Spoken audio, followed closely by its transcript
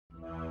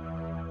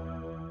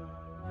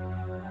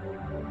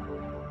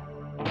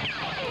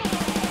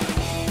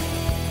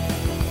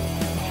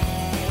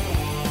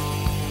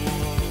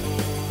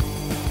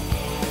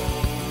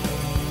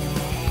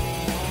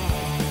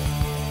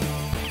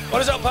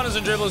What is up, punters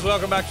and dribblers?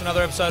 Welcome back to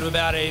another episode of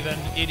About Even.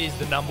 It is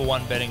the number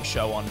one betting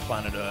show on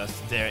planet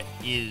Earth. There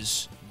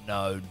is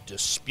no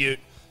dispute.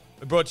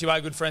 We're brought to you by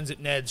good friends at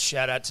Ned's.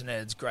 Shout out to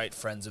Ned's. Great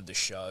friends of the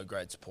show.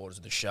 Great supporters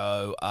of the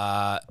show.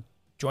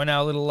 Join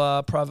our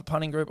little private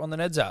punting group on the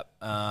Ned's app.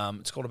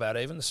 It's called About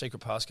Even. The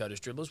secret passcode is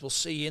dribblers. We'll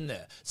see you in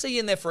there. See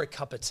you in there for a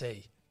cup of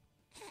tea.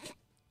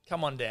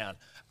 Come on down.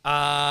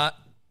 That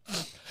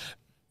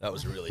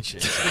was really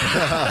cheesy.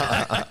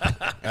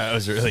 That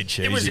was really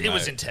cheesy. It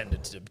was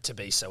intended to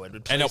be so,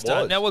 Edward. Please and it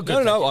don't. was. No, we're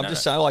good. No, I'm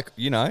just saying, like,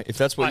 you know, if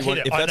that's what you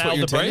want, if that's what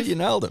you intended, you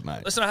nailed it,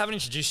 mate. Listen, I haven't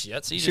introduced you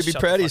yet, so you should just be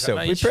proud of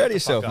yourself. Be proud of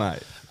yourself,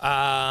 mate.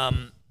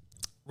 Round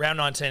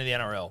 19 of the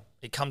NRL.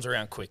 It comes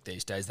around quick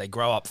these days. They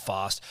grow up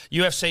fast.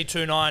 UFC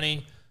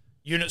 290.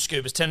 Unit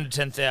Scoopers, 10 to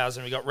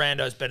 10,000. We got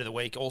Rando's Bet of the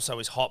Week, also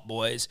his Hot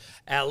Boys.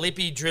 Our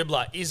Lippy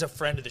dribbler is a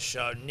friend of the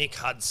show, Nick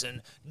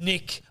Hudson.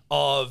 Nick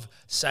of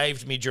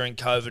Saved Me During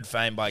COVID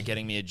fame by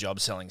getting me a job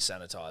selling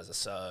sanitizer.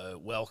 So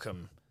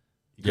welcome.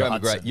 You owe him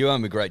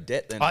a great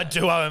debt then. I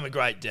do owe him a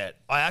great debt.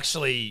 I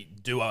actually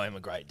do owe him a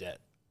great debt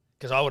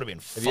because I would have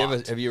been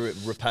fucked. Have you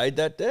repaid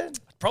that debt?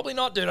 Probably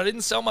not, dude. I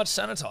didn't sell much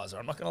sanitizer.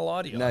 I'm not going to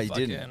lie to you. No, you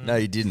didn't. No,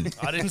 you didn't.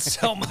 I didn't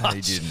sell much. No,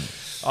 you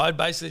didn't. I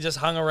basically just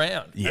hung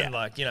around. Yeah. And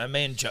like, you know,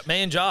 me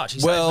and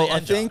Josh. Well, I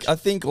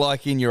think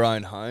like in your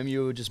own home,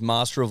 you were just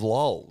master of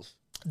lols.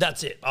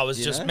 That's it. I was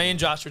me and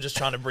Josh were just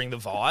trying to bring the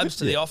vibes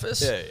to the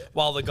office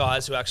while the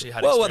guys who actually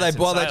had while they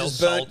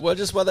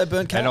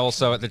burnt cash. And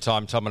also at the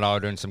time, Tom and I were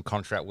doing some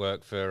contract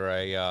work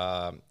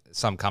for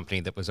some company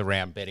that was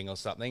around betting or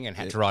something and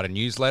had to write a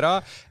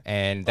newsletter,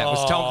 and that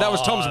was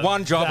Tom's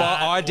one job.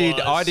 I did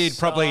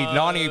probably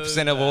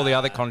 90% of all the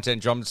other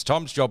content jobs.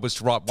 Tom's job was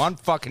to write one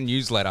fucking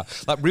newsletter,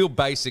 like real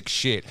basic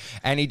shit,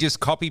 and he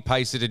just copy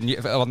pasted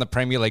on the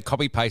Premier League,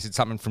 copy pasted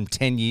something from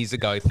 10 years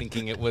ago,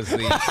 thinking it was the.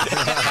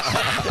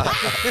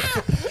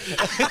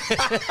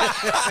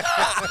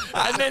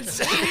 And then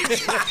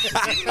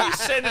you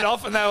send it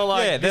off, and they were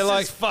like, "Yeah, they're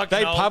like,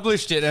 they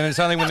published it," and it's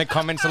only when the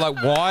comments are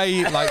like,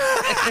 "Why?" Like.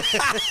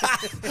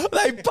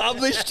 They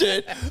published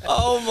it.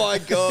 Oh my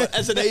god!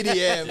 As an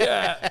EDM.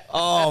 Yeah.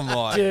 Oh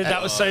my. Dude,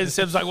 that was saying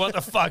Seb's like, "What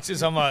the fuck's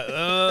this?" I'm like,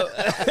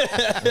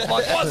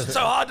 like, why is it so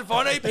hard to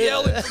find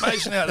EPL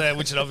information out there?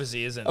 Which it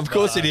obviously isn't. Of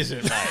course it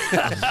isn't.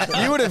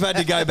 You would have had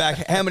to go back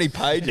how many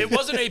pages? It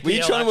wasn't EPL. Were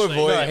you trying to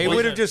avoid? No, he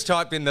would have just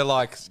typed in the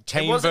like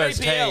team versus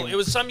team. It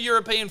was some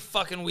European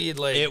fucking weird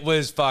league. It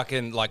was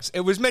fucking like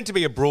it was meant to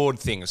be a broad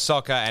thing,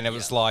 soccer, and it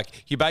was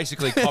like you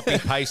basically copy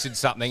pasted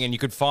something, and you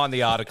could find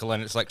the article,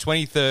 and it's like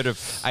 23rd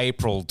of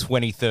April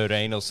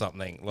 2013 or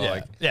something.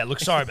 Like, yeah. Look,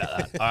 sorry about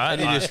that. All right,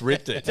 and he just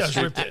ripped it. Just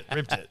ripped it.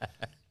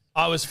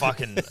 I was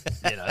fucking,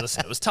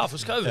 listen, it was tough. It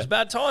was COVID. It was a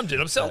bad time, dude.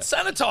 I'm selling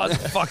sanitizer,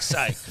 for fuck's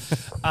sake.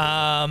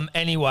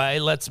 Anyway,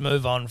 let's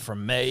move on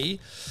from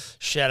me.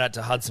 Shout out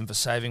to Hudson for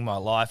saving my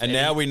life. And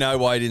now we know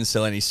why he didn't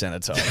sell any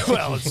sanitizer.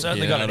 Well, it's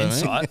certainly got an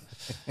insight.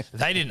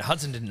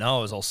 Hudson didn't know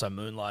I was also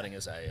moonlighting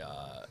as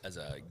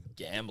a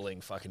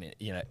gambling fucking,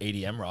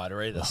 EDM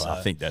writer either. So.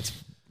 I think that's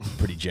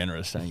pretty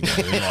generous saying you're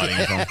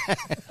moonlighting.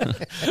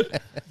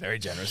 Very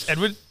generous.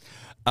 Edward?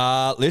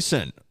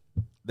 Listen,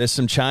 there's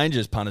some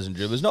changes, punters and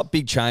dribblers. Not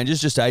big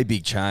changes, just a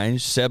big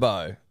change.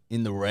 Sebo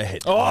in the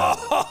red.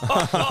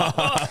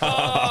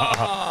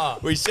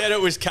 We said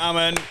it was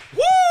coming.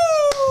 Woo!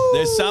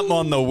 There's something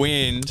on the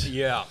wind.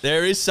 Yeah.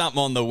 There is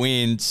something on the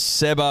wind.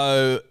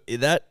 Sebo,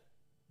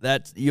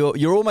 that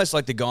you're almost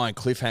like the guy in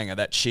Cliffhanger,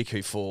 that chick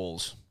who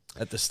falls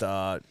at the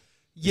start.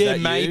 Yeah,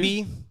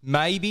 maybe.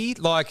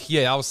 Like,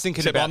 I was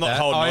thinking about that.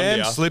 I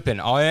am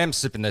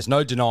slipping. There's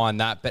no denying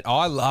that. But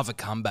I love a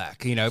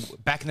comeback. You know,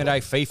 back in the day,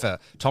 FIFA,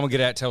 Tom will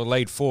get out to a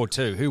lead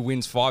 4-2. Who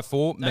wins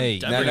 5-4?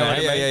 Me.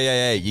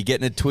 Yeah. You're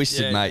getting it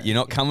twisted, mate. You're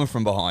not coming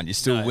from behind. You're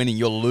still winning.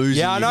 You're losing.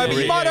 Yeah, I know, but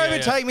you might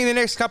overtake me the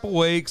next couple of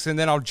weeks, and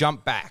then I'll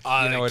jump back.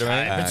 You know what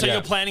I mean? So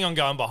you're planning on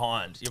going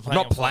behind? I'm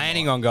not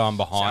planning on going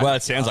behind. Well,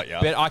 it sounds like you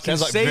are. But I can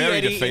see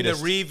Eddie in the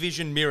rear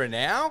vision mirror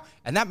now,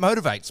 and that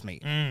motivates me.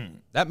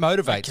 That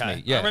motivates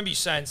me. Yeah. I remember you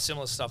saying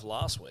similar stuff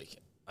last week.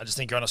 I just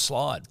think you're on a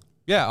slide.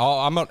 Yeah,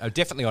 I'm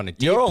definitely on a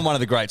dip. You're on one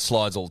of the great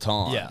slides all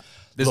time. Yeah.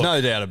 There's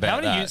no doubt about that.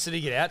 How many units did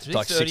he get out?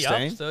 Like 30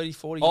 16? up? 30,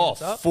 40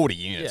 units up? 40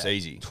 units,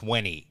 easy.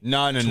 20.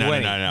 No.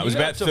 It was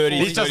about 30.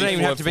 This doesn't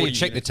even have to be a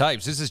check the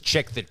tapes. This is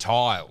check the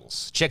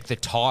tiles. Check the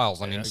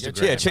tiles on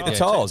Instagram. Yeah, check the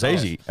tiles,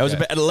 easy. It was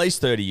about at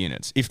least 30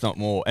 units, if not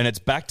more. And it's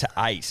back to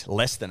 8,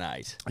 less than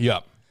 8.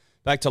 Yep.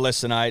 Back to less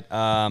than 8.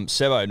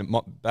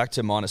 Sebo, back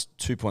to minus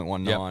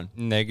 2.19. Yep.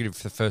 Negative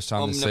for the first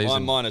time this season.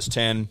 I'm minus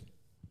 10.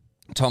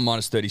 Tom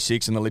minus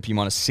 36 and the Lippy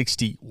minus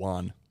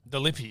 61. The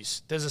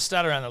Lippies. There's a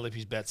stat around the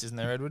Lippies bets, isn't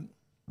there, Edward?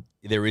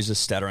 There is a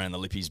stat around the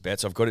Lippies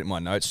bets. I've got it in my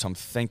notes, Tom.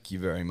 Thank you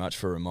very much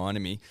for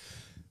reminding me.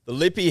 The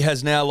Lippy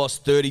has now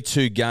lost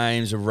 32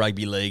 games of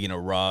rugby league in a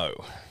row.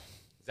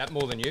 Is that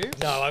more than you?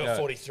 No, I got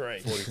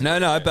 43.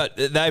 No, but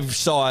they've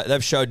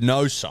showed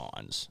no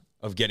signs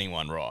of getting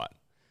one right.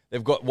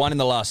 They've got one in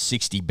the last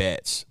 60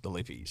 bets, the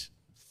Lippies.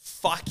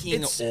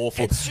 Fucking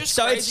awful. It's just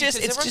crazy because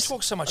everyone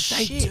talks so much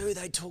shit.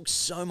 They talk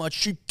so much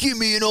shit. Give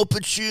me an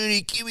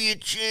opportunity. Give me a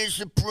chance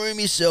to prove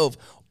myself.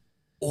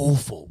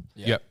 awful.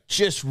 Yep.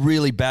 Just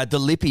really bad. The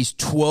Lippies,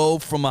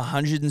 12 from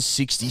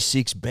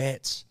 166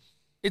 bets.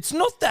 It's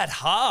not that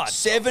hard.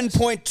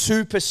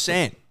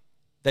 7.2%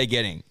 they're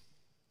getting.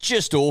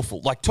 Just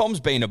awful. Like, Tom's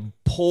been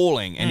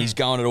appalling, and he's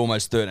going at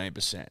almost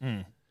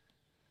 13%.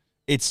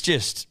 It's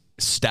just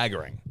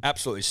staggering.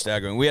 Absolutely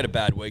staggering. We had a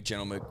bad week,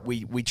 gentlemen.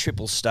 We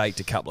triple staked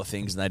a couple of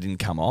things, and they didn't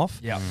come off.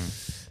 Yeah.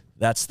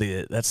 That's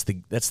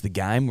the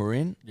game we're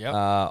in. Yep.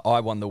 I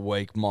won the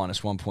week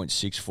minus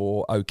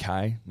 1.64.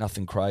 Okay,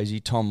 nothing crazy.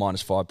 Tom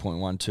minus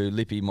 5.12.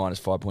 Lippy minus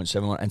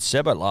 5.71. And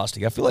Sebo last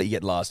week. I feel like you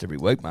get last every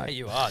week, mate. Yeah,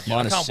 you are. Dude. I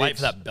Minus can't wait 6.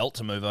 for that belt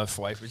to move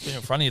over. It's been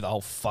in front of you the whole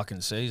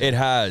fucking season. It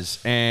has,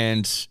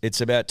 and it's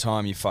about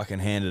time you fucking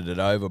handed it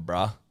over,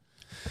 bruh.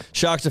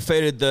 Sharks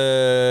defeated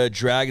the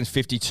Dragons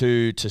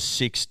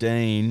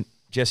 52-16.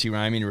 Jesse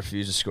Ramien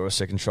refused to score a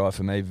second try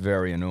for me.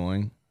 Very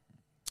annoying.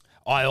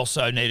 I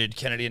also needed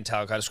Kennedy and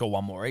Talakai to score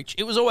one more each.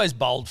 It was always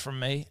bold from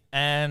me,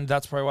 and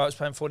that's probably why I was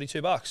paying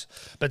 $42.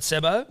 But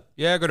Sebo?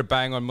 Yeah, I got a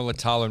bang on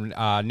Mulatalo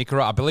and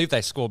Nicaragua. I believe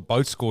they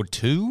both scored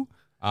 2,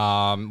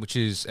 which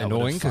is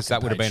annoying because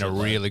that would have been a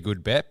really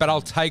good bet. But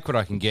I'll take what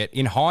I can get.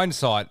 In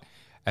hindsight,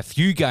 a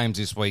few games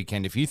this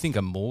weekend, if you think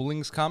a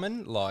mauling's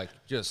coming, like,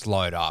 just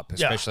load up,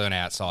 especially on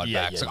outside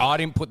backs. I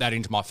didn't put that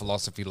into my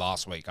philosophy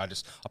last week. I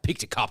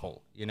picked a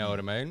couple. You know what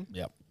I mean?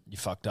 Yep, you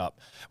fucked up.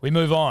 We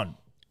move on.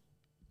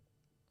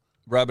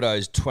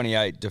 Rabbitohs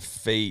 28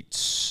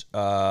 defeats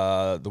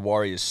the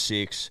Warriors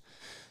 6.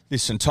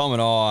 Listen, Tom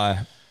and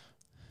I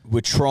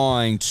were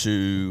trying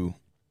to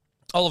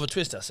Oliver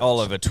Twist ourselves.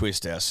 Oliver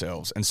Twist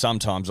ourselves, and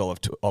sometimes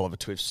Oliver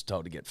Twist is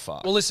told to get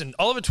fucked. Well, listen,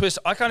 Oliver Twist,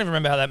 I can't even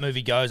remember how that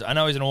movie goes. I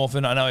know he's an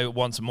orphan. I know he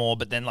wants more,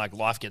 but then, like,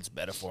 life gets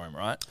better for him,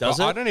 right? Does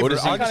it? I don't even. Or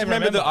does he- I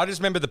just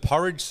remember the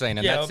porridge scene,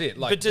 and that's it.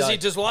 Like, but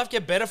does life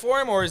get better for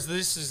him, or is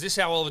this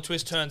how Oliver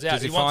Twist turns out?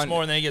 Does He he wants find-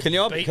 more, and then he gets Can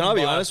I beaten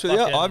be by honest with you?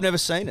 fucking- I've never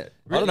seen it.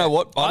 I Really? don't know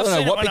what I've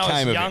seen it what when I was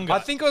became of it. younger. I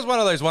think it was one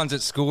of those ones at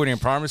school when you're in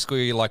primary school.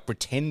 You like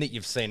pretend that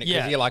you've seen it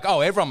because Yeah. you're like,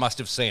 oh, everyone must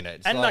have seen it.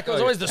 It's And like it was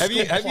always the Have school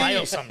you- have play you-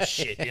 or some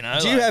shit, you know?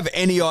 Do you have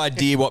any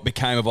idea what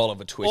became of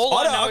Oliver Twist? All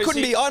I know I is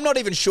couldn't he- be. I'm not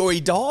even sure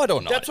he died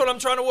or not. That's what I'm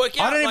trying to work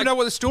out. I don't even Like, know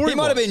what the story He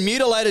might have was. been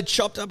mutilated,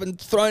 chopped up, and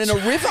thrown in a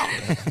river.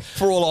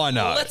 For all I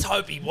know. Well, let's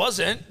hope he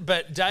wasn't.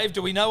 But Dave,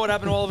 do we know what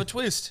happened to Oliver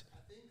Twist?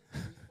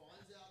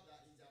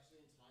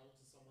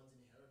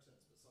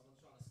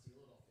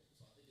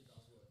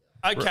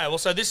 Okay, well,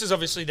 so this is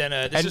obviously then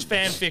this is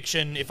fan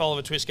fiction. If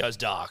Oliver Twist goes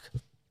dark,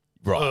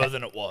 Right.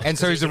 than it was, And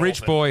so 'cause he's a an rich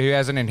orphan. boy who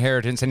has an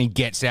inheritance and he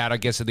gets out, I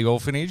guess, of the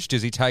orphanage.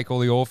 Does he take all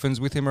the orphans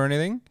with him or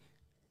anything?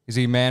 Is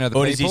he a man of the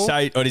Or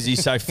people? does he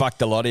say fuck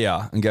the lot of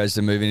ya and goes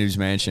to move into his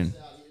mansion?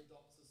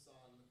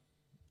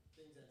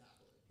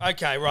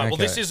 Okay, right. Well,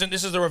 Okay.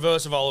 this is the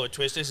reverse of Oliver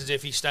Twist. This is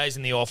if he stays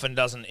in the orphan,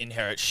 doesn't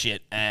inherit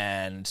shit,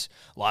 and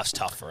life's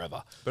tough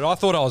forever. But I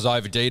thought I was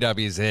over.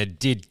 DWZ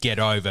did get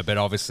over, but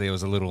obviously it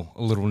was a little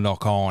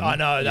knock on. I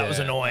know that was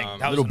annoying.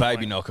 That was Little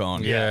baby annoying. knock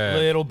on. Yeah.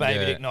 Little baby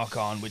Yeah. dick knock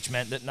on, which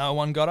meant that no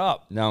one got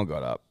up. No one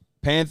got up.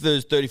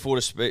 Panthers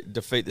 34 to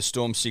defeat the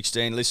Storm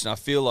 16. Listen, I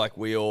feel like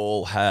we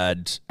all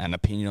had an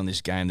opinion on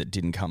this game that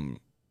didn't come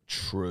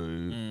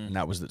true, and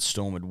that was that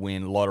Storm would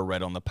win. A lot of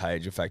red on the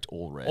page. In fact,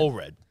 all red. All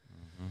red.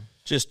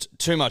 Just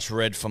too much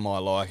red for my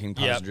liking,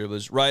 punters and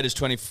dribblers. Raiders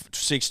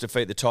 26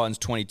 defeat the Titans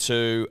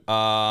 22.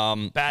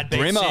 Bad beat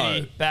Brimo.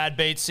 City. Bad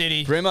beat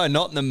City. Brimo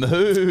not in the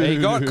mood. He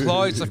got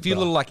close, a few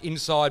little like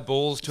inside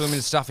balls to him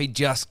and stuff. He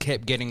just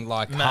kept getting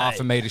like half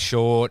a metre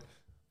short.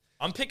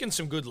 I'm picking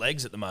some good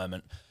legs at the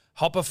moment.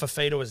 Hopper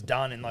Fafita was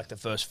done in like the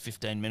first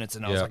 15 minutes,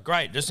 and I was Yeah. like,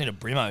 great, just need a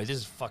Brimo. This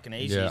is fucking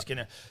easy. Yeah. He's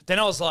gonna. Then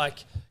I was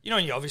like, you know,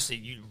 and you obviously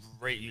you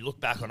look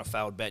back on a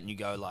failed bet and you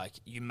go like,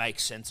 you make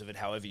sense of it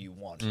however you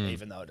want,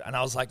 even though. And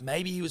I was like,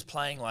 maybe he was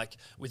playing like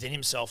within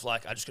himself,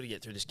 like I just got to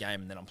get through this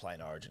game and then I'm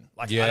playing Origin.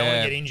 Like I don't want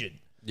Yeah. to get injured.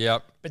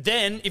 Yep. But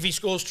then if he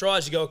scores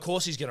tries, you go, of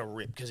course he's gonna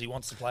rip because he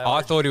wants to play. I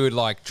Origin. thought he would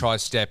like try to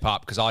step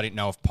up because I didn't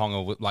know if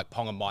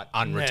Ponga might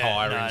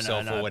unretire no,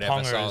 himself no. or whatever.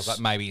 Ponga So I was is- like,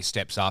 maybe he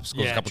steps up,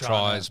 scores Yeah, a couple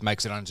trying tries,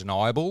 makes it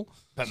undeniable.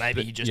 But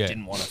maybe he just Yeah.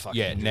 didn't want to fucking.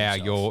 Yeah, injure now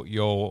himself.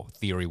 your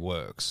theory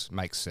works.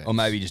 Makes sense. Or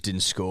maybe he just didn't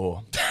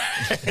score.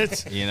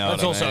 You know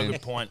That's what also I mean? a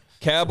good point.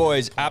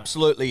 Cowboys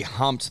absolutely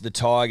humped the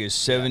Tigers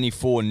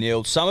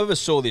 74-0. Some of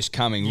us saw this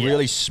coming. Yeah.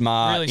 Really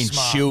smart, Really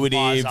smart. intuitive,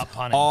 Eyes up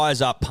punting.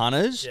 eyes up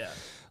punters, Yeah.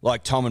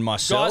 like Tom and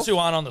myself. Guys who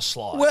aren't on the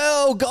slide.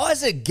 Well,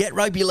 guys that get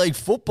rugby league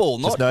football.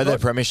 Just know they're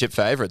premiership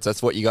favourites.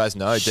 That's what you guys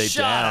know deep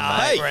Shut down, up,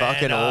 mate. Brando.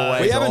 Fucking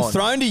always we haven't on.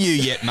 thrown to you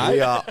yet, mate.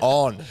 We are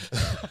on.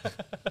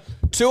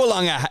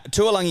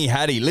 Tuolangi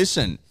Hattie,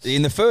 listen,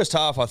 in the first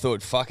half I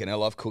thought, fucking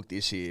hell, I've cooked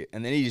this here.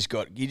 And then he just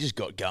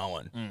got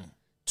going.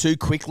 Too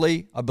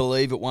quickly, I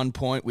believe, at one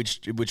point,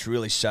 which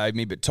really saved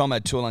me. But Tom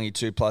had Tuolangi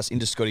 2+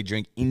 into Scotty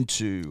Drink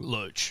into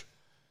Luch.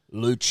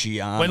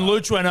 Luciano. When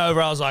Luch went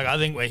over, I was like, I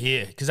think we're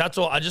here. Because that's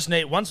all I just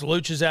need. Once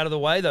Luch is out of the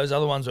way, those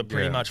other ones were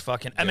pretty much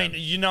fucking. I mean,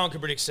 no one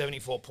could predict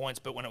 74 points,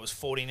 but when it was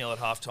 40-0 at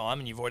halftime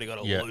and you've already got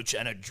a Luch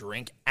and a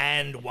drink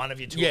and one of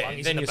your two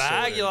lungies in the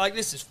bag, you're like,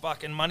 this is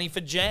fucking money for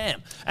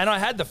jam. And I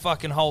had the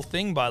fucking whole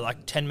thing by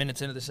like 10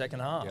 minutes into the second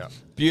half. Yeah.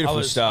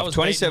 Beautiful stuff.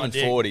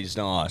 27.40 is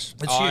nice.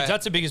 It's huge.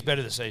 That's the biggest bet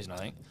of the season, I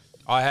think.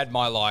 I had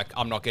my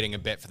I'm not getting a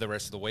bet for the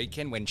rest of the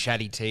weekend when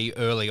Chatty T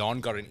early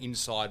on got an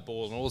inside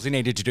ball and all he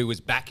needed to do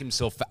was back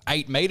himself for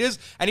 8 meters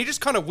and he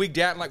just kind of wigged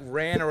out and like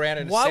ran around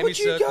in a Why would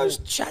semicircle. you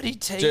go Chatty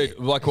T? Dude,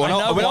 like when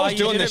I was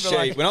doing the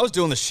sheet, when I was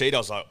doing the sheet, I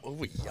was like,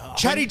 oh, yeah.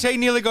 Chatty T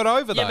nearly got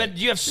over though. Yeah, but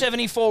you have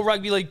 74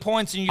 rugby league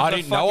points and you've I got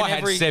didn't know I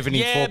had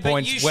 74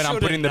 points when I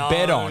put in the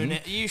bet on.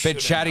 But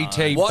Chatty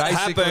T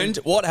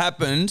What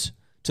happened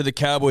to the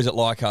Cowboys at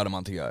Leichhardt a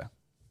month ago?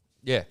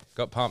 Yeah,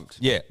 got pumped.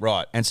 Yeah,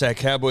 right. And so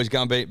Cowboys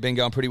been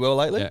going pretty well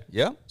lately?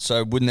 Yeah.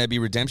 So wouldn't there be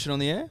redemption on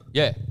the air?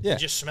 Yeah. Yeah.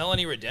 Did you smell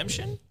any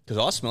redemption? Because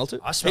I smelt it.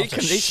 I smelt it.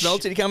 He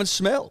smelt it. He come and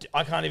smelled.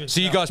 I can't even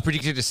So you guys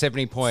predicted a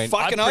 70-point.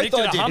 Fucking I oath predicted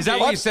I a did. Is that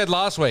what you said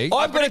last week?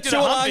 I've got a predicted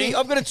a humping.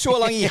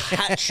 Tuolangi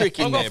hat trick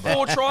in there, I've bro.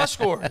 got 4 try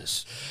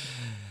scorers.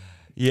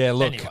 Yeah,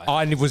 look, Anyway.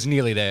 I was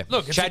nearly there.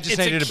 Look, Chad it's just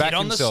a needed kid to back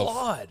on himself. the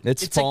slide.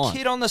 It's a fine.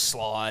 kid on the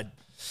slide.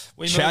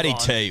 We move Chatty on.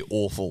 T,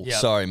 awful. Yep.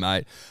 Sorry,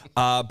 mate.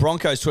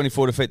 Broncos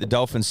 24 defeat the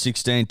Dolphins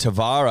 16.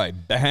 Tavare,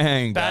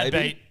 bang, Bad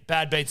baby. beat.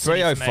 Bad beat.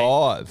 City for me.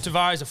 305.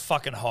 Tavares a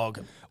fucking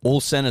hog. All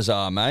centers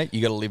are, mate.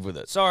 You got to live with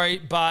it. Sorry,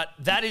 but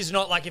that is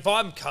not like if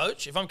I'm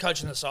coaching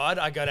the side,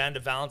 I go down to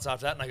Valence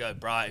after that and I go,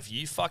 bruh, if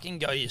you fucking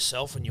go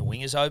yourself when your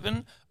wing is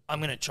open, I'm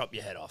going to chop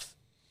your head off.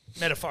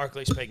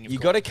 Metaphorically speaking, You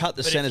got to cut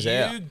the centers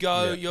out. out. If you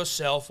go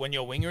yourself when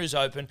your winger is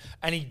open,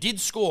 and he did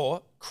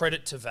score,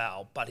 credit to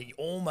Val, but he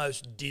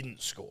almost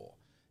didn't score.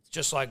 It's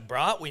just like,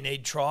 bruh, we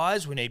need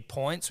tries, we need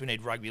points, we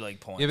need rugby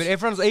league points. Yeah, but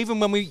everyone's even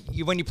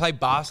when you play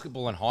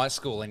basketball in high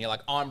school and you're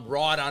like, I'm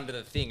right under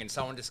the thing, and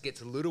someone just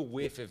gets a little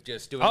whiff of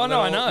just doing. Oh, no,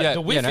 I know. Yeah,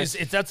 the whiff is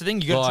that's the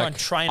thing. You got to try and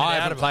train it I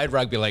out haven't of played him.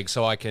 rugby league,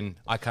 so I can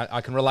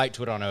relate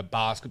to it on a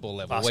basketball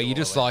level where you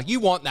just like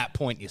you want that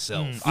point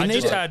yourself. I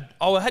did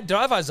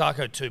I have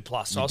Isaaco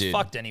 2+, so I was did.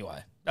 fucked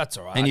anyway. That's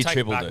all right. And I you take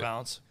tripled back it.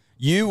 Balance.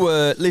 You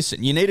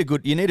listen. You need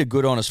a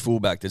good, honest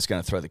fullback that's going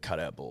to throw the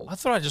cutout ball. I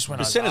thought I just went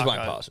The centers won't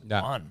Isaaco pass it.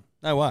 No. 1.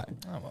 No way.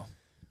 Oh, well.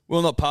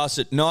 Will not pass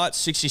it. Knights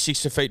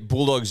 66 defeat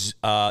Bulldogs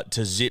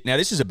to zip. Now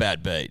this is a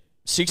bad beat.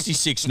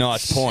 66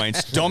 Knights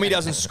points. Dommy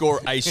doesn't score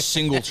a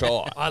single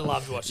try. I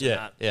loved watching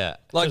that. Yeah.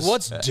 Like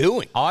what's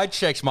doing? I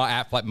checked my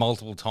app like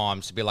multiple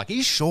times to be like, are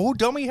you sure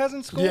Dommy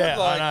hasn't scored? Yeah,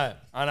 Like,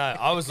 I know.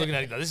 I was looking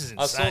at it like, this is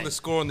I insane. saw the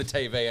score on the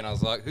TV and I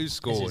was like, who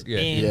scored?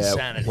 is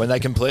insanity. When they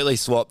completely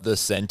swapped the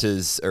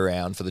centres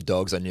around for the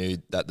Dogs, I knew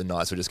that the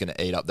Knights were just going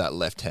to eat up that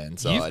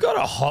left-hand side. You've got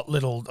a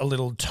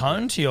little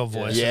tone to your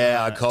voice.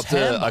 yeah, at the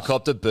moment. I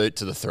copped a boot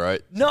to the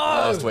throat No!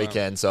 last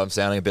weekend, so I'm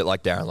sounding a bit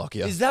like Darren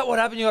Lockyer. Is that what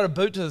happened? You got a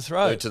boot to the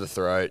throat? Boot to the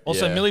throat.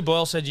 Also, yeah. Millie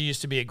Boyle said you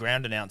used to be a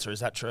ground announcer.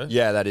 Is that true?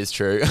 Yeah, that is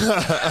true.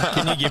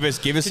 Can you give us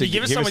Can you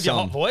give us some with your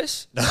hot some?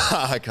 voice?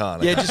 I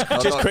can't. Yeah,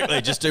 just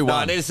quickly, just do No,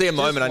 one. I need to see a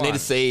moment. I need one. to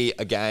see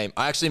a game.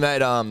 I actually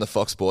made the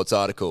Fox Sports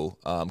article.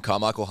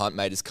 Carmichael Hunt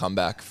made his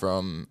comeback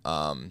from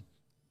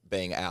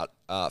being out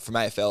from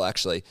AFL.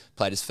 Actually,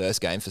 played his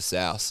first game for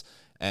South,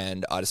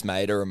 and I just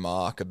made a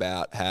remark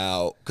about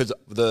how because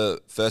the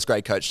first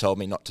grade coach told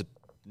me not to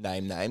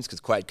name names because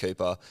Quade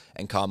Cooper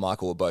and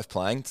Carmichael were both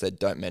playing. Said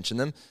don't mention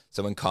them.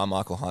 So when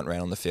Carmichael Hunt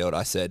ran on the field,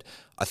 I said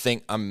I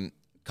think I'm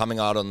coming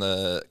out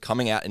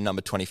in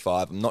number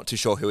 25. I'm not too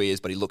sure who he is,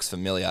 but he looks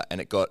familiar, and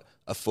it got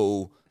a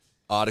full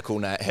article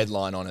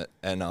headline on it,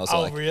 and I was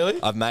like, really?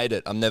 I've made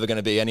it. I'm never going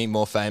to be any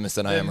more famous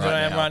than I am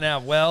right now.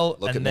 Well,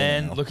 Look at and me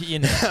then now. look at you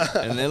now.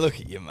 And then look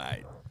at you,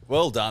 mate.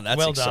 Well done. That's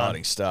Well done.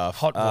 exciting stuff.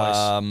 Hot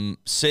voice.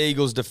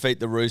 Seagulls defeat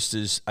the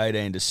Roosters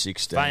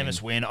 18-16.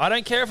 Famous win. I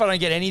don't care if I don't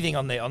get anything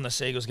on the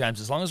Seagulls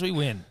games as long as we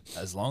win.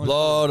 As long as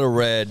Lot of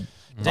red.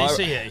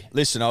 DCE.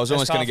 Listen, I was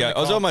almost Best going to go. half in the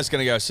I was comp. almost going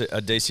to go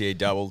a DCE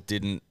double.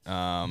 Didn't.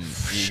 You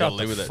Shut gotta the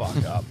live with it.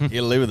 fuck up.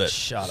 You live with it.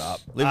 Shut up.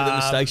 Live with the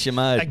mistakes you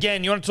made.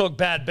 Again, you want to talk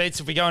bad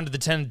beats? If we go into the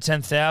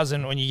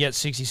 10,000, when you get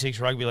 66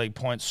 rugby league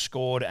points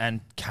scored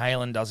and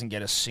Kalen doesn't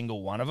get a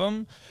single one of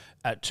them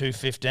at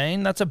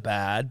 215, that's a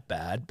bad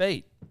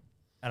beat.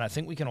 And I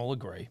think we can all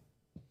agree.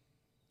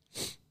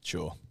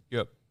 Sure.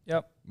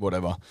 Yep.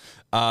 Whatever.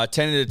 10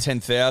 to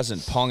 10,000.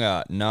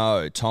 Ponga,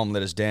 no. Tom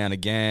let us down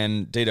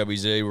again.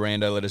 DWZ,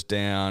 Rando let us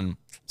down.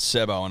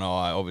 Sebo and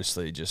I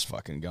obviously just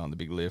fucking go on the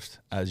big lift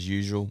as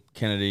usual.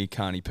 Kennedy,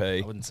 Carney P.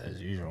 I wouldn't say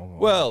as usual.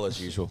 Well,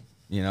 as usual.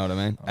 You know what I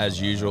mean?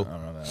 As usual. I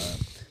don't know about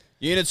that.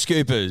 Unit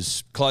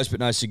Scoopers, close but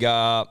no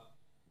cigar.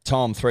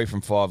 Tom, 3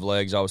 from 5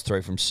 legs. I was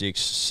 3 from 6.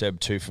 Seb,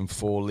 2 from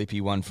 4.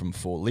 Lippy, 1 from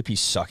 4. Lippy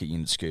suck at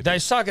Unit Scoopers. They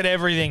suck at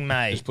everything,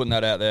 mate. Just putting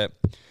that out there.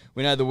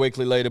 We know the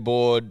weekly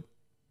leaderboard.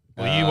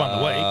 Well, you won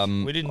the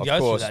week. We didn't Of go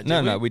course. through that, did No,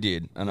 we? no, we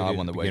did. And I did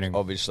won at the the week, beginning.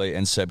 obviously.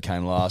 And Seb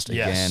came last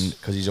Yes. again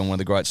because he's on one of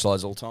the great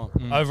slides of all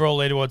time. Overall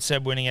leaderboard,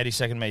 Seb winning, Eddie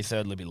second, me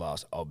third, Libby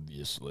last,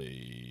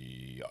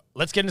 obviously.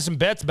 Let's get into some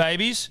bets,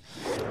 babies.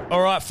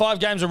 All right, 5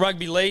 games of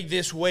rugby league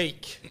this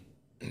week.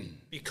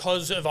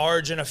 because of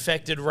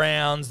Origin-affected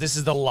rounds, this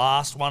is the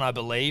last one, I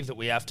believe, that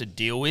we have to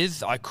deal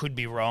with. I could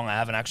be wrong. I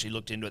haven't actually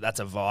looked into it. That's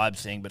a vibe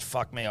thing, but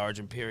fuck me,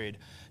 Origin period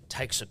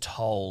takes a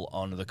toll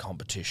on the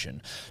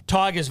competition.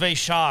 Tigers v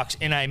Sharks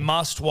in a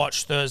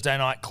must-watch Thursday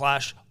night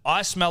clash.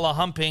 I smell a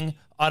humping.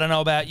 I don't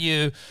know about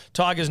you.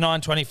 Tigers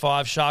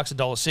 $9.25, Sharks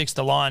 $1.06.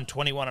 The line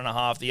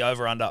 21.5. The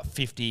over/under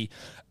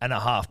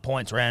 50.5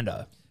 points.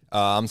 Rando.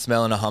 I'm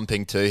smelling a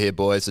humping too here,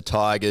 boys. The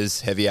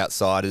Tigers, heavy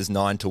outsiders,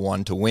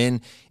 9-1 to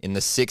win. In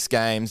the 6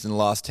 games in the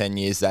last 10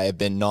 years, they have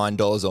been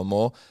 $9 or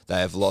more. They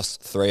have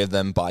lost 3 of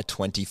them by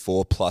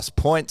 24 plus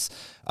points.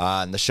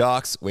 And the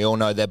Sharks, we all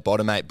know they're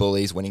bottom 8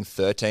 bullies, winning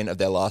 13 of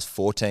their last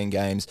 14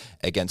 games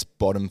against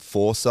bottom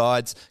 4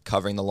 sides,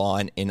 covering the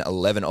line in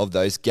 11 of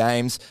those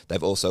games.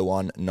 They've also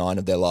won 9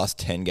 of their last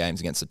 10 games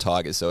against the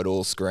Tigers, so it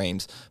all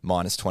screams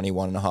minus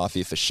 21.5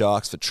 here for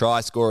Sharks. For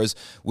try scorers,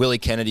 Willie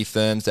Kennedy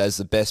firms as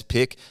the best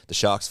pick. The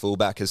Sharks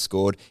fullback has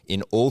scored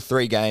in all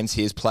 3 games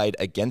he has played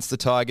against the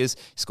Tigers.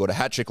 He scored a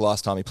hat-trick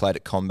last time he played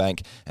at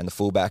CommBank, and the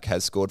fullback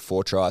has scored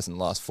 4 tries in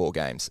the last 4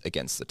 games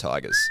against the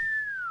Tigers.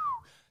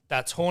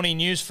 That's horny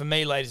news for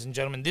me, ladies and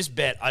gentlemen. This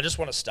bet, I just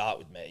want to start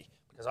with me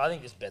because I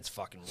think this bet's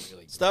fucking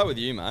really good. Start with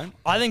you, mate.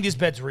 I think this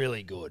bet's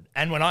really good.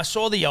 And when I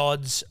saw the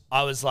odds,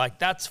 I was like,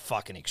 that's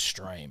fucking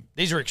extreme.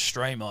 These are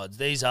extreme odds.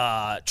 These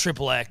are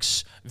Triple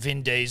X,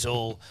 Vin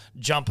Diesel,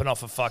 jumping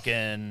off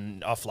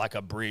like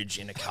a bridge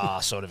in a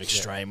car sort of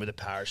extreme with a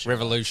parachute.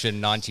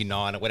 Revolution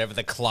 99 or whatever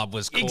the club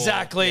was called.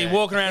 Exactly. Yeah.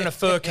 Walking around in a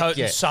fur coat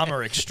Yeah. in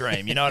summer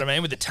extreme. You know what I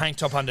mean? With the tank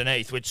top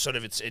underneath, which sort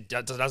of it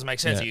doesn't make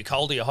sense. Yeah. Are you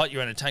cold? Are you hot?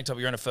 You're in a tank top,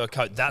 you're in a fur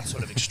coat. That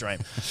sort of extreme.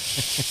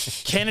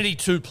 Kennedy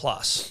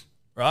 2+,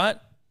 right?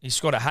 He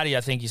scored a hattie,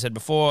 I think you said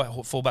before.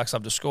 Fullbacks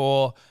up to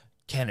score.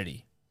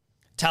 Kennedy.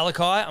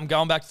 Talakai, I'm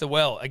going back to the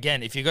well.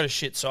 Again, if you've got a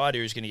shit side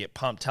here who's going to get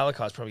pumped,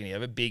 Talakai's probably going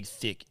to have a big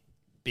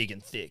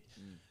and thick.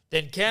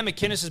 Then Cam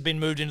McInnes has been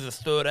moved into the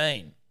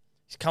 13.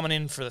 He's coming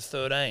in for the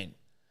 13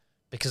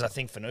 because I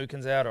think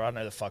Finucane's out, or I don't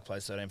know the fuck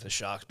plays 13 for the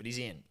Sharks, but he's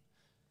in.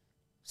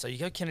 So you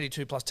go Kennedy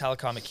 2+,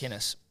 Talakai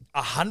McInnes.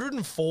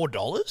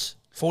 $104?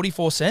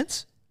 44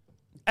 cents?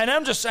 And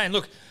I'm just saying,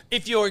 look,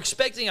 if you're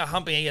expecting a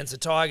humping against the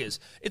Tigers,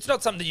 it's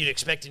not something that you'd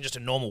expect in just a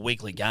normal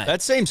weekly game.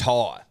 That seems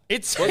high.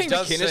 It Well, seems it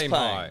does McInnes seem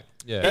playing. high.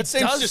 Yeah. That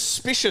seems does-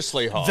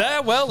 suspiciously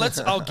high.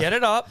 I'll get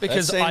it up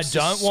because I seems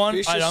don't want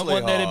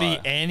suspiciously there to be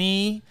high.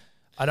 any.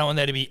 I don't want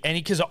there to be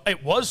any because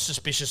it was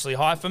suspiciously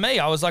high for me.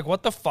 I was like,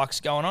 what the fuck's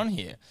going on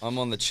here? I'm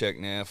on the check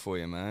now for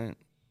you, mate.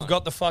 I've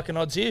got the fucking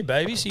odds here,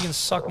 baby, so you can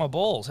suck my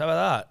balls. How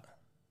about that?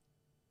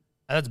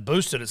 And that's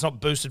boosted. It's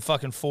not boosted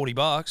fucking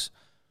 $40.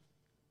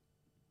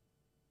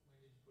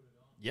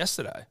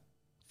 Yesterday.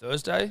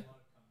 Thursday.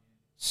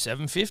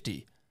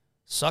 $7.50.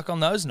 Suck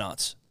on those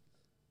nuts.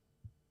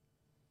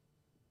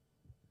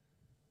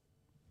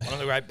 One of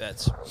the great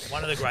bets.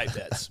 One of the great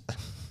bets.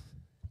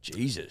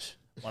 Jesus.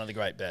 One of the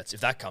great bets. If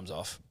that comes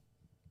off,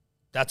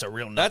 that's a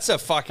real nut. That's a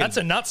fucking... That's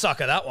a nut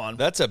sucker, that one.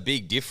 That's a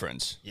big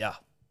difference. Yeah.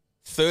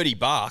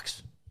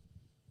 $30.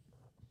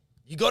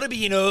 You got to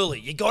be in early.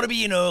 You got to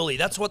be in early.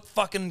 That's what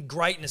fucking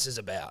greatness is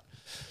about.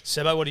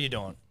 Sebo, what are you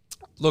doing?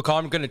 Look,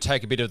 I'm going to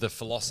take a bit of the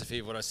philosophy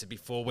of what I said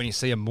before. When you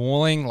see a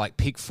mauling, like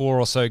pick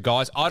 4 or so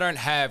guys, I don't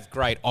have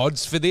great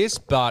odds for this,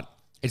 but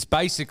it's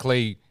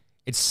basically,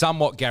 it's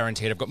somewhat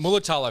guaranteed. I've got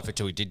Mulatalo for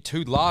 2. He did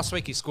 2 last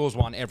week. He scores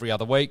 1 every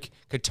other week.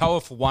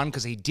 Katoa for 1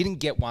 because he didn't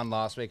get 1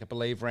 last week, I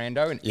believe,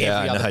 Rando. And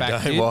every other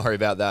back don't did. worry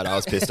about that. I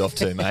was pissed off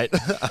too, mate.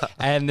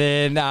 And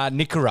then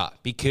Nikora,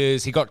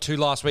 because he got 2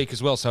 last week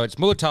as well. So it's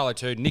Mulatalo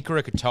 2,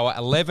 Nikora, Katoa,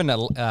 11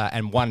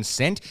 and 1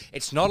 cent.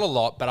 It's not a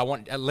lot, but I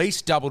want at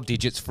least double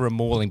digits for a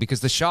mauling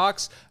because the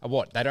Sharks are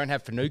what? They don't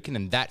have Finucane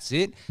and that's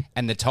it.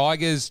 And the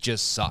Tigers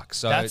just suck.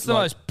 So That's the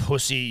most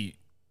pussy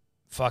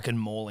fucking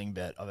mauling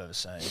bet I've ever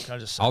seen. Can I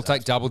just say I'll that?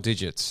 take double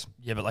digits.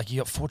 Yeah, but like you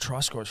got 4 try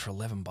scorers for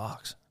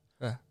 $11.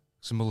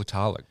 Some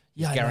Mulatalo.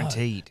 Yeah, I know.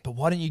 Guaranteed. But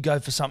why don't you go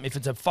for something? If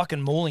it's a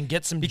fucking mauling,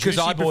 get some Because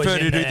juicy I boys prefer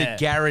to in do there. the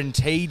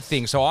guaranteed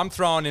thing. So I'm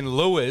throwing in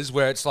lures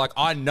where it's like,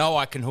 I know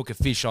I can hook a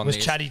fish on Was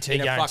this. Chatty T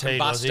in a fucking guaranteed,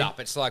 was bust he?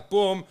 up. It's like,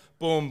 boom,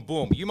 boom,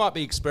 boom. You might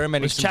be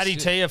experimenting. Was some Chatty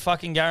shit. T a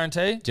fucking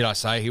guarantee? Did I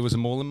say he was a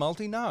mauling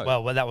multi? No.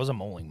 Well, that was a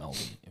mauling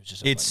multi. It was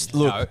just. It's, No.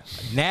 look,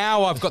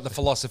 Now I've got the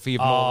philosophy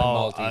of mauling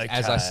multis.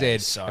 As I okay.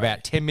 said Sorry.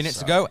 about 10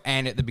 minutes ago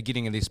and at the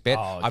beginning of this bet,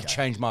 Oh, I've okay.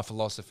 changed my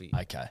philosophy.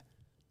 Okay.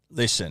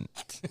 listen.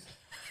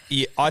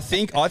 Yeah, I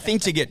think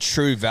to get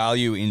true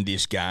value in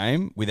this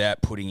game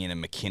without putting in a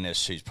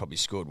McInnes who's probably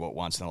scored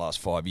once in the last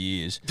 5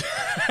 years,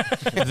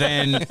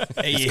 then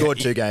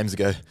Scored 2 games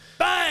ago.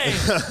 Bang!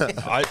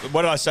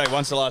 what did I say?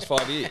 Once in the last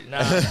 5 years? No.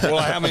 Well,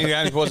 how many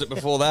games was it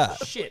before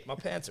that? Shit, my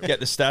pants are. Get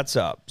the stats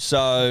up.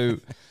 So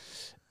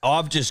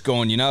I've just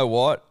gone, you know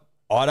what?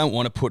 I don't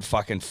want to put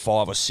fucking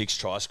 5 or 6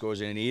 try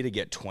scores in here to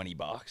get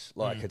 $20.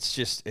 Like,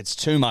 it's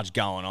too much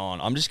going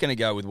on. I'm just going to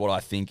go with what I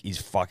think is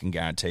fucking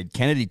guaranteed.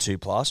 Kennedy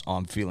 2+,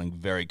 I'm feeling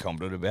very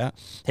confident about.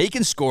 He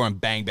can score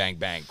and bang, bang,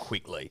 bang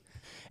quickly.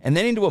 And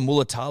then into a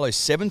Mulatalo,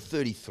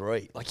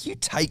 733. Like, you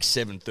take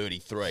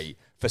 733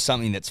 for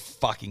something that's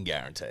fucking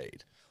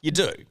guaranteed. You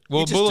do.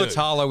 Well, You just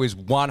do. Mulatalo is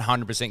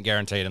 100%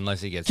 guaranteed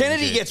unless he gets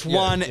Kennedy injured. gets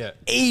one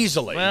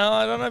easily. Well,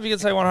 I don't know if you can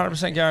say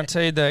 100%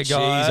 guaranteed there,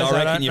 guys. I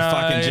reckon don't you know.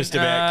 fucking just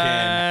about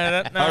can.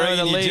 I don't know. I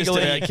reckon you just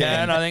Legally about you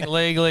can. I think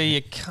legally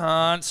you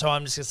can't. So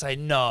I'm just going to say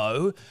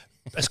no.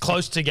 As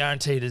close to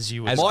guaranteed as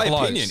you would. As my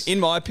close. opinion. In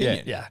my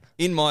opinion. Yeah.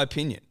 In my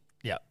opinion.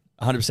 Yeah.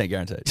 100%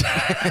 guaranteed.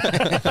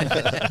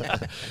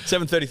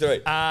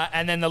 733.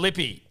 And then the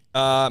Lippy.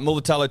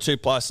 Mulatalo 2+,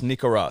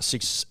 Nicara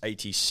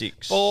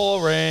 686.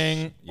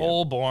 Boring.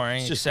 All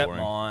boring, just except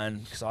boring. mine,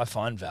 because I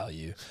find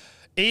value.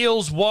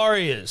 Eels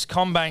Warriors,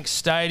 Combank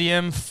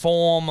Stadium,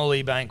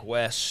 formerly Bank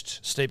West,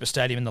 steepest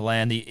stadium in the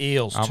land. The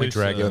Eels, Aren't we 2-3.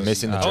 dragging- You're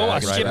missing the Oh, I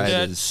Dragons skipped it.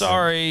 Raiders.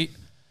 Sorry.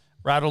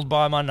 Rattled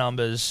by my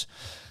numbers.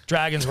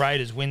 Dragons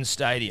Raiders win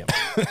stadium.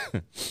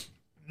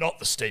 Not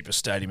the steepest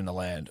stadium in the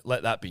land.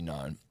 Let that be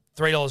known.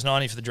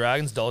 $3.90 for the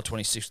Dragons,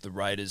 $1.26 for the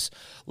Raiders.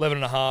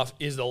 11.5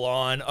 is the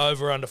line.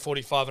 Over under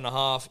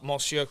 45.5.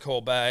 Monsieur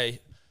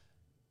Corbet,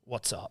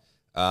 what's up?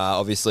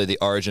 Obviously, the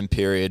origin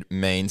period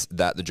means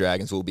that the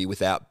Dragons will be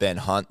without Ben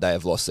Hunt. They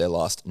have lost their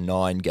last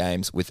 9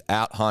 games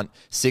without Hunt,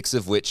 6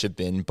 of which have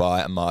been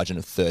by a margin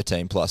of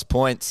 13+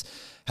 points.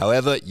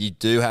 However, you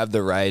do have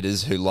the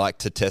Raiders who like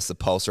to test the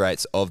pulse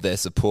rates of their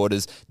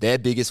supporters. Their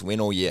biggest win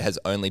all year has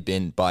only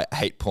been by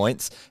 8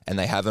 points, and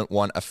they haven't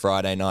won a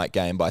Friday night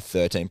game by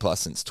 13+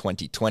 since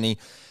 2020.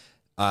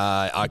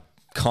 I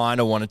kind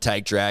of want to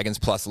take Dragons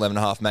plus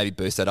 11.5, maybe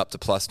boost that up to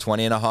plus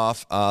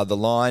 20.5. The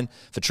line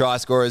for try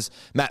scorers,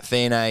 Matt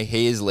Feeney,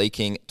 he is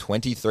leaking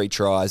 23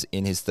 tries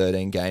in his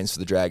 13 games for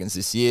the Dragons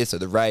this year. So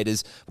the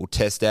Raiders will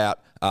test out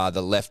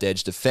the left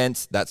edge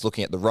defence. That's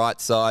looking at the right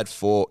side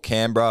for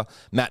Canberra.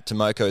 Matt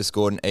Tomoko has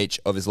scored in each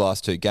of his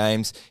last 2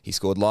 games. He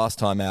scored last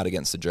time out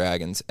against the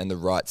Dragons, and the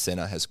right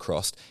centre has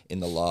crossed in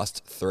the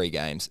last 3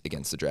 games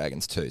against the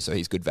Dragons too. So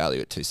he's good value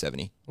at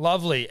 $2.70.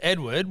 Lovely.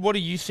 Edward, what are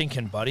you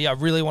thinking, buddy? I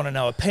really want to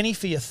know. A penny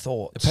for your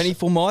thoughts. Penny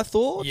for my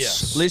thoughts?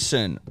 Yes.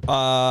 Listen,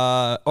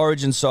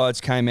 Origin sides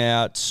came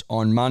out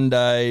on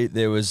Monday.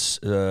 There was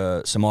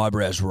some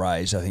eyebrows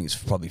raised, I think it's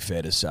probably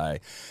fair to say.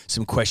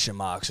 Some question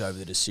marks over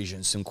the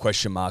decision, some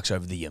question marks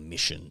over the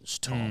omissions,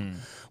 Tom.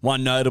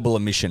 One notable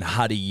omission,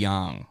 Huddy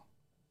Young,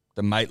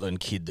 the Maitland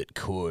kid that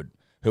could,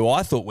 who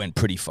I thought went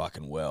pretty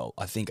fucking well.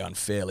 I think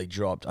unfairly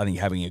dropped. I think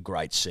having a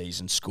great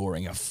season,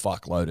 scoring a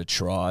fuckload of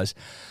tries.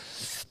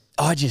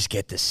 I just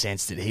get the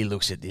sense that he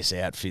looks at this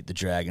outfit, the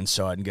Dragon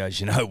side, and goes,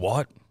 you know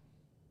what?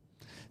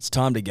 It's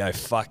time to go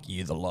fuck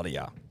you, the lot of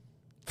ya.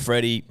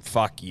 Freddie,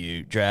 fuck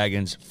you.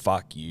 Dragons,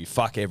 fuck you.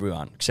 Fuck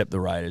everyone except the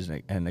Raiders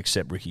and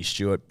except Ricky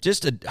Stewart.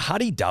 Just a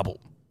Huddy double.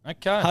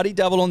 Okay. Huddy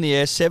double on the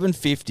air,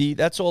 750.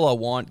 That's all I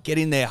want. Get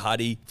in there,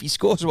 Huddy. If he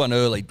scores one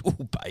early, oh,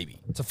 baby.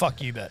 It's a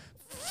fuck you bet.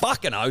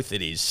 Fucking oath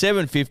it is.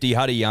 750,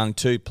 Huddy Young,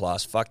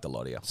 2+. Fuck the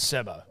lot of ya.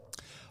 Sebo.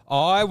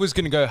 I was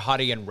going to go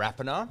Huddy and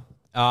Rapiner.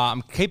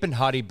 I'm keeping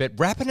Huddy, but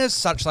Rappiner's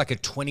such like a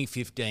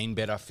 2015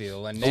 bet, I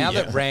feel. And now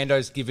that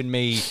Rando's given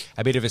me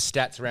a bit of a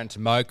stats around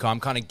Tomoko, I'm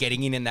kind of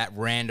getting in that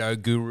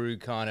Rando guru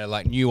kind of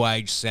like new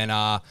age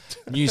center,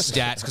 new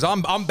stats, because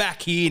I'm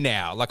back here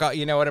now. Like,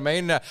 you know what I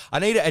mean? I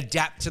need to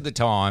adapt to the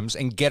times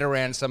and get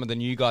around some of the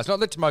new guys.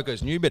 Not that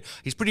Tomoko's new, but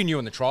he's pretty new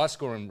in the try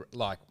scoring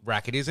like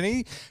bracket, isn't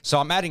he? So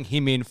I'm adding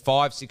him in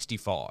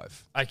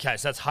 565. Okay,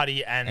 so that's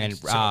Huddy and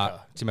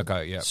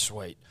Timoko, yeah.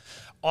 Sweet.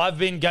 I've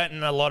been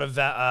getting a lot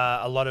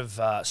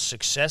of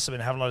success. I've been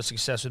having a lot of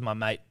success with my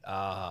mate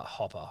Albert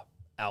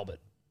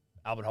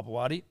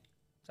Hopperwadi. Is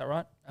that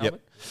right?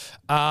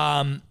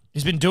 Albert?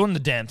 He's been doing the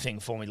damn thing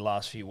for me the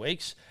last few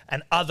weeks,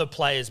 and other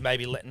players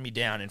maybe letting me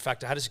down. In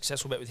fact, I had a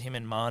successful bet with him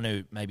and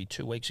Manu maybe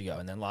 2 weeks ago,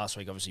 and then last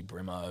week, obviously,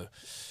 Brimo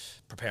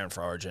preparing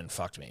for Origin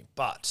fucked me.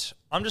 But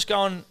I'm just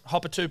going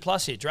Hopper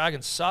 2+ here.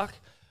 Dragons suck.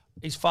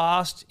 He's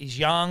fast. He's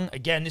young.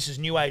 Again, this is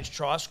new age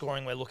try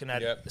scoring we're looking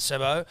at,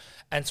 Sebo.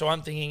 And so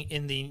I'm thinking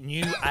in the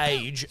new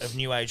age of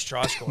new age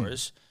try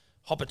scorers,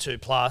 Hopper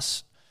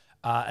 2+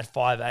 at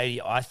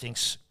 580, I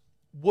think's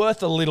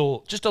worth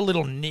just a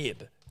little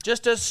nib.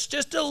 Just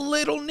a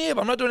little nib.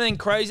 I'm not doing anything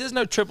crazy. There's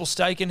no triple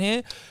stake in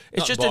here.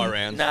 It's Not just buy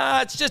rounds.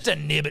 it's just a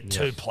nib at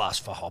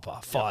 2+ for Hopper,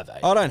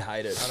 580. I don't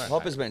hate it.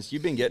 Hopper's been,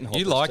 you've been getting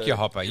Hoppers You like too. your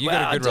Hopper. You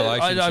Well, got a good I do.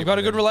 relationship. I've got a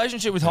with good him.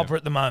 relationship with Hopper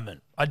at the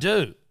moment. I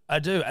do.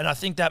 And I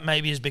think that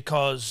maybe is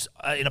because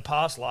in a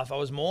past life I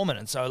was Mormon.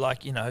 And so,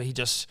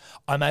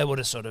 I'm able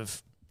to sort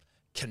of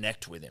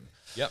connect with him.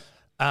 Yep.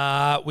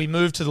 We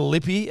moved to the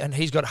Lippy, and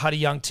he's got Huddy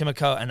Young,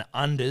 Timoko, and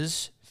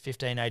unders,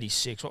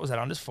 1586. What was that,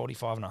 unders?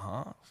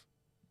 45.5?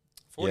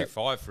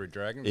 45 for a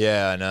Dragon.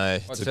 Yeah, I know.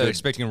 I was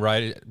expecting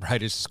Raiders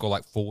to score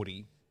like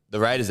 40. The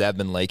Raiders have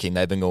been leaking.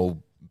 They've been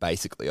all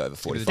basically over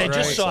 45. They're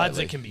just Right. sides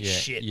lately. that can be Yeah.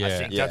 shit. I Yeah.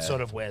 think Yeah. that's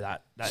sort of where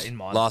that in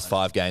my Last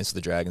mind. 5 games for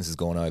the Dragons has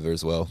gone over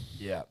as well.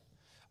 Yeah.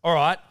 All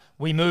right.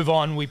 We move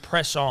on. We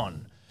press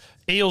on.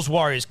 Eels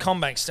Warriors,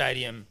 Combank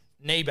Stadium,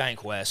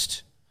 Kneebank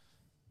West.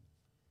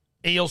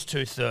 Eels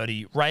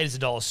 230, Raiders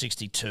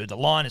 $1.62. The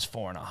line is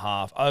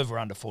 4.5. Over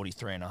under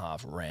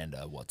 43.5.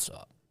 Rando, what's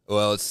up?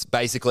 Well, it's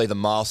basically the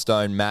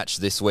milestone match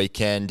this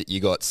weekend.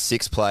 You got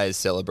 6 players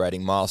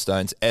celebrating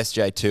milestones.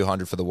 SJ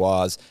 200 for the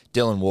Wires,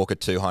 Dylan Walker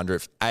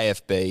 200,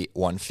 AFB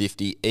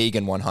 150,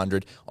 Egan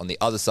 100. On the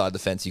other side of the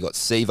fence, you got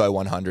Sevo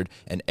 100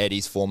 and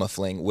Eddie's former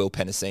fling, Will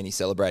Penasini,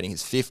 celebrating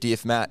his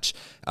 50th match.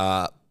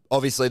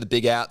 Obviously, the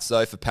big outs,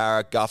 though, for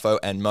Para, Guffo,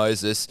 and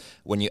Moses.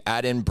 When you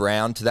add in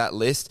Brown to that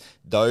list,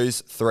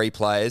 those 3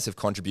 players have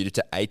contributed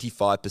to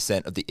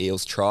 85% of the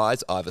Eels'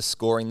 tries, either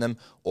scoring them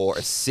or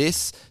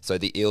assists. So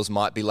the Eels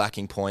might be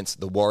lacking points.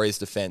 The Warriors'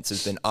 defence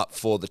has been up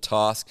for the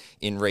task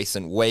in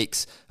recent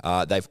weeks.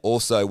 They've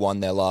also won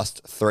their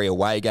last 3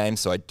 away games,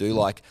 so I do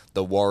like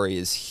the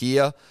Warriors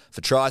here. For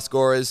try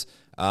scorers,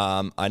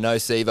 I know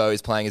Sevo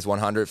is playing his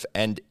 100th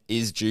and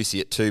is juicy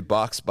at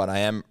 $2, but I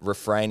am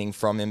refraining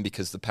from him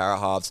because the para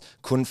halves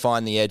couldn't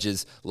find the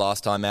edges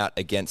last time out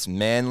against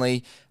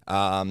Manly.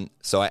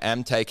 So I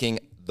am taking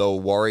the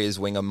Warriors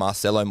winger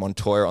Marcelo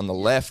Montoya on the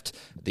left.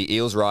 The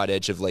Eels' right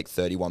edge have leaked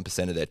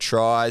 31% of their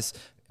tries.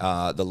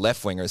 The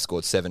left winger has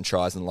scored 7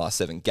 tries in the last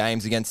 7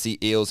 games against the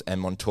Eels, and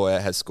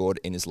Montoya has scored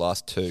in his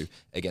last 2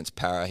 against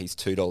Para. He's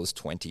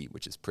 $2.20,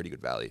 which is pretty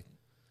good value.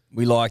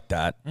 We like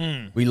that.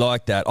 We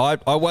like that.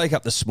 I wake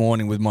up this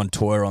morning with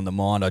Montoya on the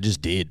mind. I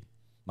just did.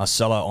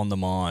 Marcelo on the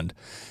mind.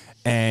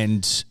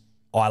 And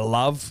I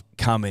love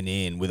coming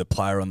in with a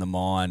player on the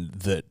mind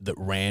that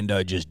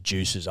Rando just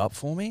juices up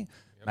for me.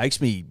 Makes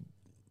me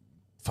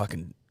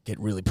fucking get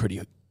really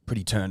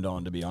pretty turned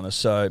on, to be honest.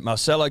 So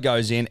Marcelo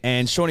goes in,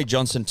 and Shawnee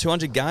Johnson,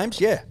 200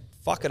 games? Yeah,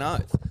 fucking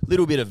oath.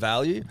 Little bit of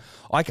value.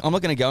 I'm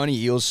not going to go any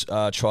Eels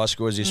try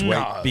scorers this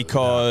week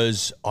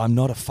because I'm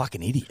not a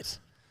fucking idiot.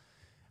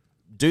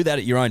 Do that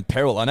at your own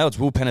peril. I know it's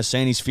Will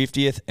Penasini's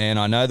 50th, and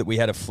I know that we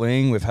had a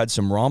fling, we've had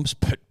some romps,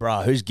 but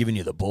bruh, who's giving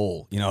you the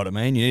ball? You know what I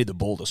mean? You need the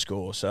ball to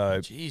score.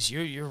 So, jeez,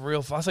 you're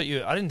real. I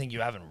didn't think you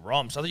were having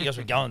romps. I thought you guys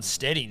were going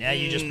steady. Now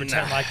you just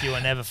pretend like you were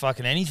never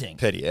fucking anything.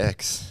 Petty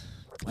X.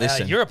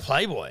 Listen, you're a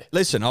playboy.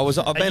 Listen, Are you a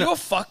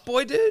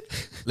fuckboy, dude?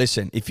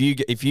 Listen, if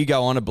you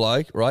go on a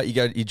bloke, right?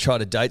 You try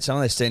to date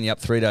someone, they stand you up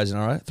 3 days in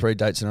a row, 3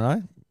 dates in a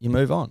row, you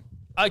move on.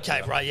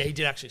 Okay, right, yeah, he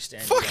did actually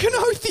stand. Fucking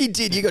oath he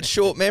did. You got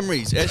short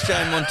memories.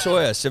 SJ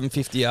Montoya,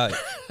 758.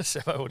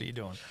 So what are you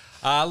doing?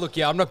 Look,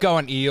 I'm not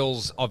going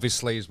Eels,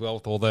 obviously, as well,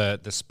 with all the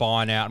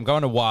spine out. I'm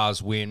going to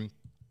Wars win.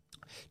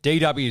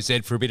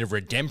 DWZ for a bit of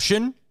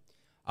redemption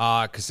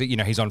because,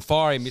 he's on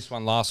fire. He missed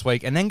one last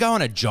week. And then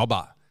going to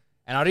Jobber.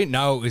 And I didn't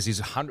know it was his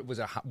 100, was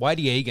a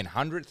Wadey Egan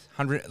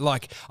 100th.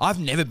 Like, I've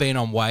never been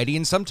on Wadey,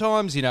 and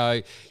sometimes,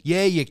 your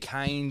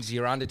Canes,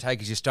 your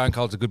Undertakers, your Stone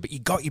Colds are good, but you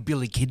got your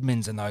Billy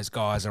Kidmans and those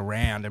guys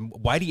around. And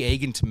Wadey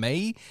Egan, to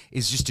me,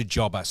 is just a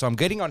jobber. So I'm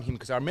getting on him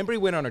because I remember he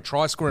went on a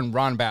try scoring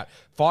run about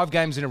 5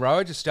 games in a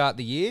row to start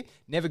the year.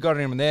 Never got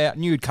on him there.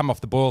 Knew he'd come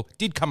off the boil.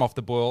 Did come off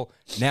the boil.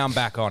 Now I'm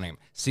back on him.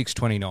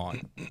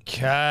 6.29.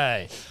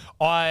 Okay.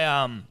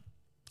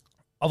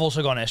 I've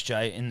also gone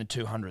SJ in the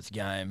 200th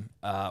game.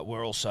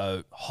 We're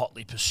also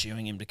hotly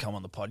pursuing him to come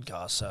on the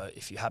podcast. So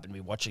if you happen to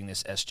be watching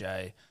this,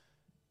 SJ,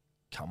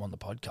 come on the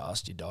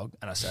podcast, you dog.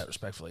 And I say it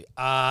respectfully.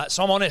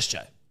 So I'm on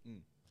SJ.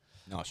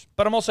 Nice.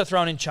 But I'm also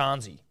throwing in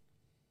Chansey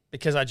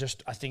because I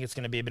think it's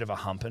going to be a bit of a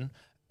humping.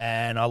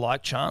 And I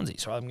like Chansey.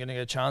 So I'm going to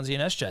go Chansey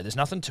and SJ. There's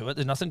nothing to it.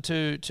 There's nothing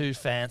too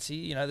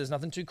fancy. There's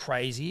nothing too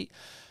crazy.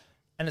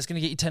 And it's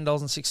going to get you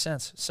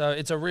 $10.06. So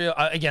it's a real...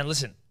 again,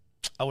 listen.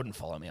 I wouldn't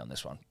follow me on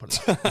this one.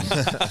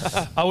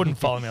 I wouldn't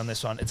follow me on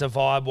this one. It's a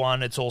vibe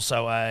one. It's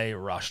also a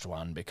rushed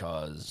one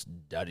because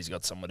Daddy's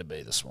got somewhere to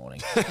be this morning.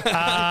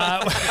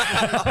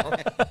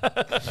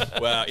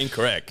 Well,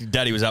 incorrect.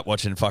 Daddy was up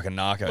watching fucking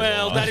Narcos.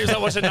 Daddy was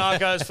up watching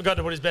Narcos, forgot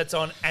to put his bets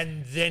on,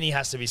 and then he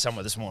has to be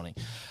somewhere this morning.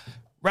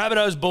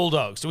 Rabbitohs,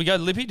 Bulldogs. Do we go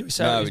Lippy? Do we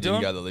say what he's doing? No,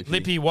 we didn't go the Lippy.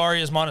 Lippy,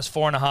 Warriors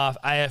 -4.5.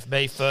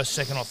 AFB, first,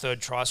 second or third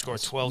try score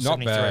at 12.73. Not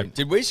bad.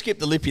 Did we skip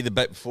the Lippy the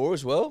bet before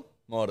as well?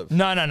 Might have.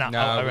 No.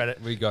 I read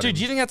it. We got Dude, him.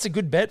 do you think that's a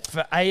good bet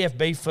for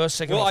AFB first,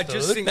 second, or third? I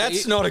just think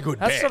that's not a good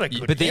bet. That's not a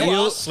good But the bet.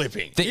 Eels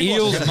slipping. The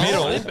Eels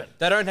middle,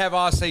 they don't have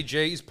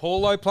RCG. Is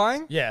Paulo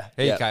playing? Yeah.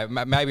 Okay,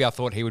 maybe I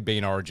thought he would be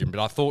in Origin,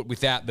 but I thought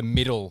without the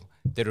middle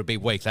that it would be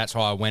weak. That's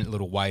why I went a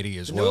little weighty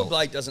as Noah well.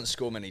 Blake doesn't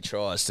score many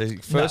tries. So No,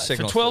 first,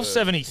 second, for or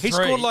third. 12.73. He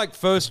scored like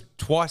first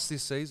twice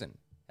this season,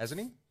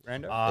 hasn't he,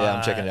 Rando? Yeah,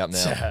 I'm checking it up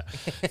now.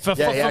 For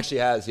He actually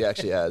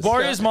has.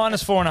 Warriors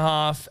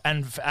 -4.5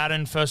 and add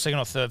in first, second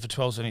or third for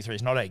 12.73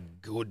 is not a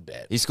good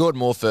bet. He scored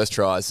more first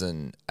tries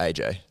than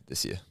AJ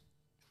this year.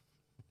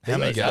 How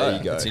many? There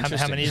you go. That's How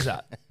interesting. many is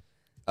that?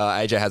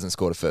 AJ hasn't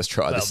scored a first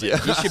try this year.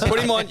 You should put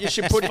him on. You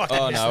should put him.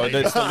 Oh no,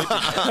 that's the Lippy.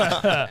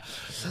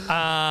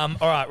 All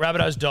right,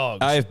 Rabbitohs,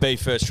 Dogs. AFB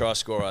first try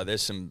scorer.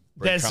 There's some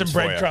breadcrumbs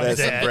breadcrumbs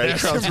for you. there.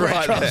 There's some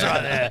breadcrumbs right there.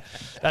 right there.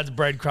 That's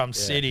breadcrumb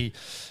city.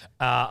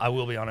 I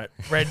will be on it.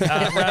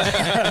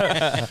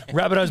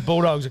 Rabbitohs,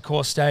 Bulldogs, of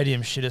course,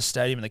 stadium, shittest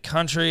stadium in the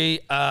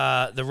country.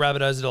 The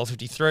Rabbitohs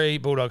 $1.53,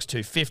 Bulldogs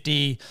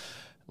 $2.50,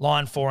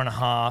 line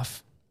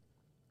 4.5.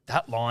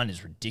 That line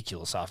is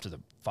ridiculous after the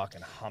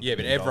fucking humping. Yeah,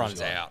 but the everyone's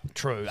Dogs, right? out.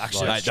 True.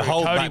 Actually, Mate, that's the true.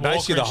 whole- Cody mate,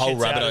 basically Walker the whole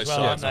and shit's out Rabbitohs as well,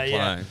 side's aren't they?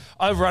 not playing.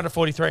 Over under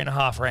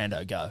 43.5.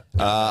 Rando, go.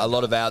 A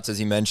lot of outs, as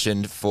you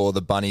mentioned, for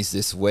the Bunnies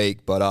this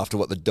week, but after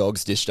what the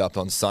Dogs dished up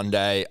on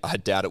Sunday, I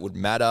doubt it would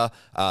matter.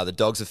 The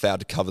Dogs have failed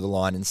to cover the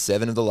line in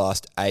 7 of the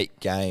last 8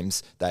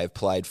 games they have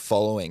played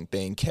following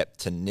being kept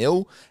to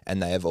 0,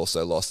 and they have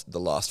also lost the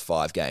last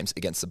 5 games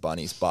against the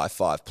Bunnies by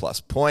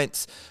 5+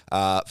 points.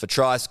 For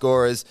try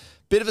scorers,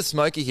 bit of a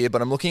smoky here,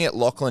 but I'm looking at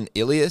Lachlan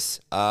Ilias.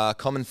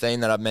 Common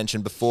theme that I've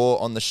mentioned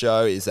before on the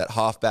show is that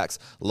halfbacks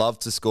love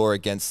to score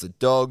against the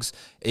Dogs.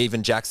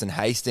 Even Jackson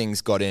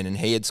Hastings got in and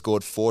he had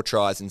scored 4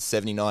 tries in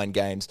 79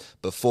 games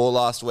before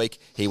last week.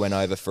 He went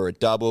over for a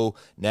double.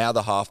 Now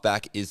the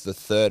halfback is the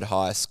 3rd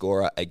highest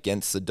scorer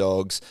against the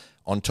Dogs.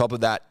 On top of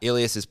that,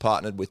 Ilias is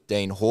partnered with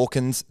Dean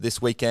Hawkins this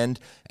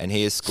weekend, and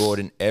he has scored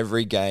in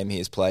every game he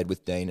has played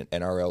with Dean at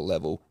NRL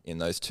level in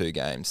those 2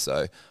 games.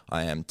 So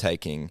I am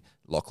taking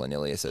Lachlan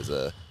Ilias as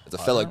a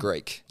fellow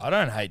Greek. I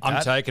don't hate that.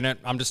 I'm taking it.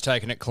 I'm just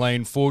taking it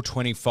clean.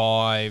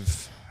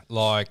 425.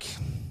 Like,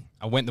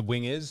 I went the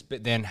wingers,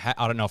 but then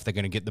I don't know if they're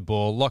going to get the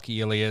ball. Lockie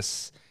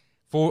Ilias,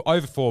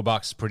 over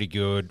 $4 is pretty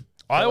good.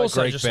 I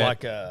also Greek just bet.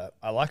 like a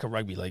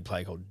rugby league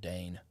player called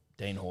Dean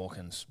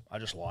Hawkins. I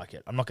just like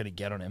it. I'm not going to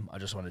get on him. I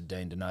just wanted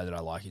Dean to know that I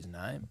like his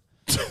name.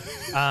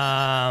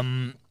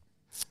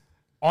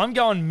 I'm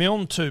going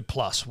Milne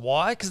 2+.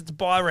 Why? Because it's a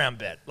buy-round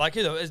bet. Like,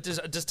 you know,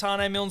 does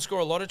Tane Milne score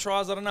a lot of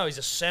tries? I don't know. He's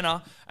a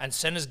centre, and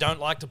centres don't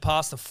like to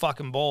pass the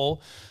fucking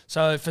ball.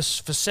 So for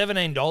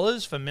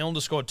 $17 for Milne to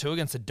score 2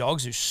 against the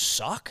Dogs, who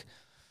suck,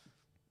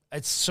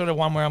 it's sort of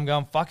one where I'm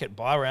going, fuck it,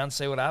 buy-round,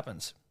 see what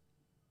happens.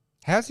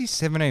 How's he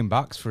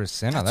 $17 for a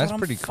centre? That's what I'm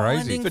pretty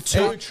crazy. finding. For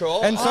 2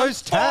 tries. And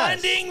so's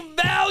Taz. Finding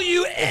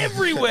value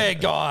everywhere,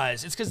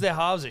 guys. It's because their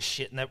halves are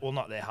shit, and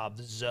not their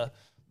halves,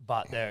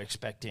 but they're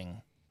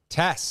expecting.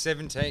 Tass,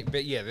 17.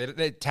 But yeah,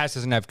 Tass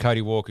doesn't have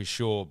Cody Walker,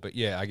 sure. But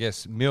yeah, I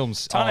guess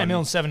Milne's Tane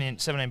Milne,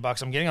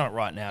 $17. I'm getting on it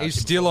right now. He's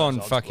still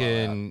on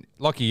fucking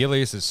Lockie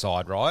Ilias'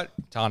 side, right?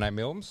 Tane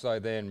Milne. So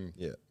then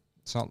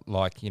it's not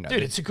like, you know.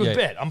 Dude, it's a good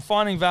bet. I'm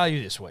finding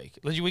value this week.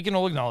 We can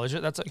all acknowledge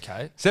it. That's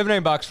okay.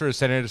 $17 for a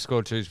centre to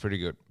score 2 is pretty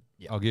good.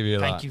 Yeah. I'll give you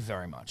that. Thank you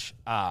very much.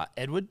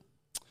 Edward?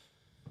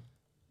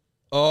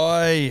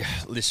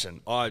 This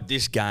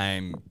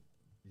game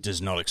does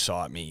not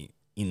excite me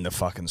in the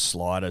fucking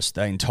slightest.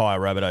 The entire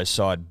Rabbitohs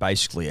side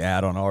basically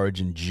out on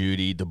Origin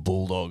duty. The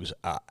Bulldogs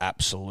are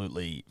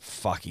absolutely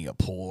fucking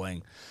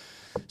appalling.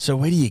 So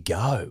where do you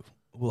go?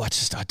 Well, I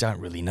don't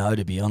really know,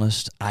 to be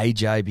honest.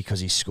 AJ, because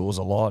he scores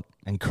a lot,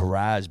 and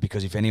Karaz,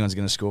 because if anyone's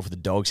going to score for the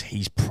Dogs,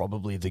 he's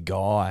probably the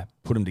guy.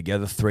 Put them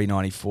together,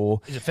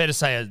 394. Is it fair to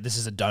say this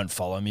is a don't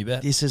follow me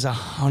bet? This is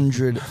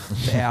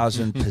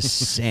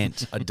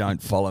 100,000% a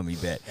don't follow me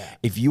bet. Yeah.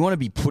 If you want to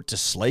be put to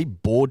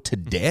sleep, bored to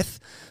death,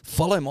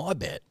 follow my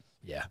bet.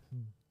 Yeah.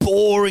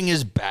 Boring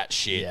as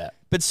batshit. Yeah.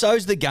 But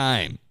so's the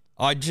game.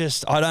 I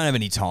don't have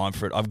any time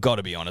for it. I've got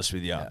to be honest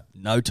with you. Yeah.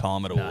 No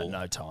time at all.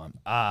 No time.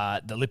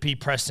 The Lippy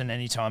Preston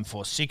anytime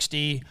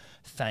 460.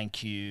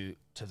 Thank you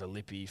to the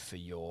Lippy for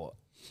your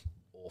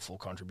awful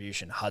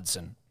contribution.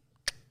 Hudson.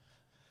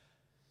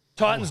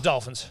 Titans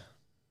Dolphins.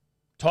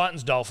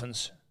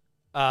 Hudson's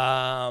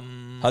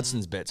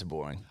bets are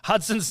boring.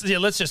 Hudson's. Yeah.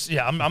 Let's just.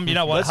 Yeah. I'm. You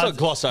know what? Let's not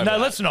gloss over No,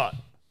 that. let's not.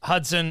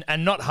 Hudson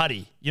and not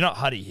Huddy. You're not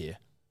Huddy here.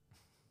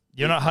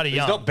 You're not Huddy He's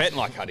Young. not betting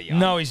like Huddy Young.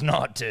 No, he's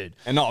not, dude.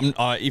 And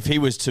if he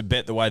was to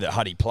bet the way that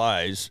Huddy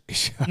plays,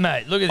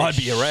 Mate, look at this I'd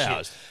be shit.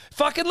 aroused.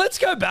 Fucking let's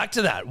go back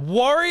to that.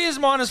 Warriors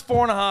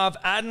 -4.5,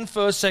 adding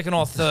first, second,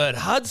 or third.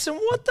 Hudson,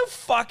 what the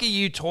fuck are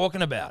you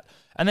talking about?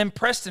 And then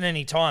Preston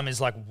anytime is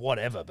like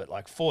whatever, but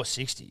like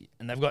 460,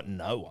 and they've got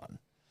no one.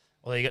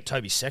 Well, you got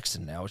Toby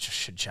Sexton now, which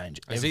should change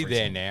everything. Is he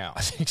there now?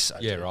 I think so.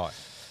 Yeah, dude. right.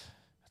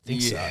 I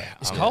think so.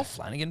 Is Cole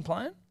Flanagan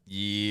playing?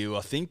 Yeah,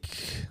 I think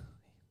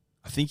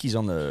he's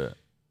on the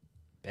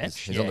Bench?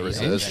 He's on the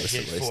reserves yeah, list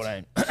at least.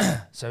 14.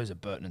 So is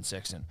it Burton and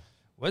Sexton.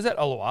 Where's that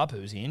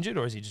Oluwapu? Is he injured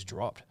or is he just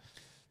dropped?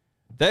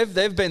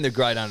 They've been the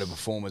great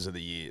underperformers of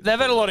the year. They've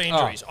had a lot of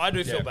injuries. I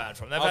do feel bad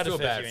for them. They've I had a feel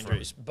fair bad few for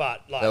injuries.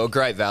 But like, They were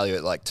great value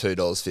at like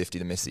 $2.50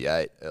 to miss the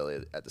 8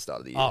 earlier at the start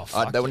of the year. Oh,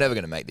 fuck They were yeah. never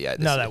going to make the 8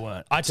 this no, year. they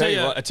weren't. I tell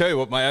you, I tell you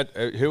what, mate.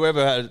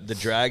 Whoever had the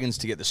Dragons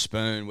to get the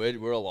spoon,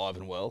 we're alive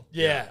and well.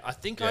 yeah, I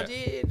think I Yeah.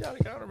 did. I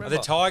can't remember. The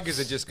Tigers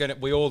are just going to...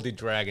 We all did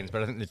Dragons,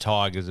 but I think the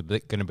Tigers are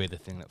going to be the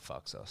thing that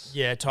fucks us.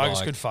 Yeah, Tigers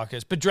Like- could fuck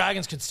us, but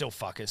Dragons could still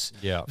fuck us.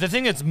 Yeah. The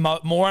thing that's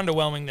more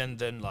underwhelming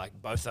than like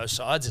both those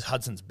sides is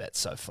Hudson's bets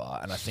so far,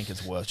 and I think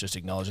it's worth just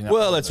acknowledging that.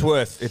 Well, it's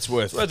worth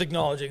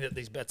acknowledging that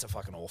these bets are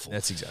fucking awful.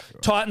 That's exactly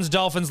right. Titans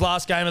Dolphins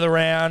last game of the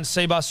round,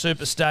 Seabus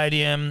Super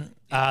Stadium.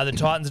 The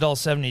Titans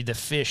 $1.70, the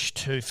Fish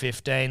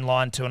 $2.15,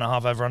 line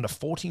 2.5 over under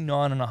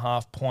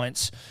 49.5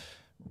 points.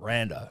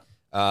 Rando.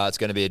 It's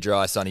going to be a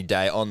dry, sunny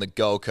day on the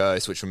Gold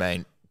Coast, which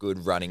remain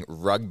good running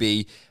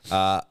rugby.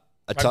 A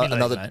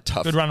Another mate.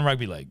 tough. Good run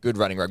rugby league. Good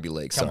running rugby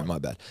league. Sorry, my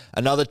bad.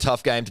 Another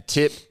tough game to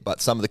tip,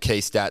 but some of the key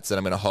stats that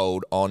I'm going to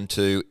hold on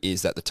to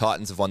is that the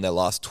Titans have won their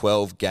last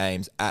 12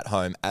 games at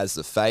home as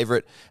the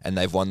favourite, and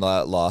they've won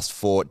the last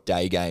 4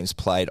 day games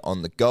played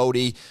on the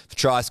Goldie. For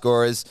try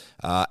scorers,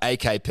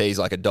 AKP is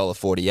like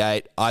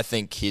 $1.48. I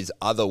think his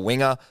other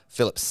winger,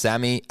 Philip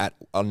Sammy, at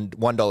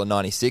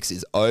 $1.96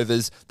 is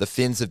overs. The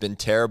Finns have been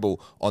terrible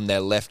on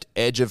their left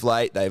edge of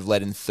late. They've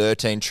let in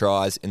 13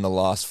 tries in the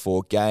last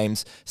 4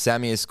 games.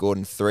 Sammy has scored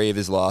in 3 of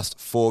his last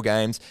 4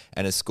 games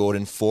and has scored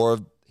in 4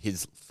 of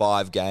his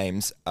 5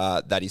 games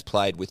that he's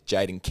played with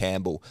Jaden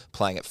Campbell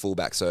playing at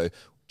fullback. So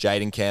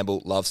Jaden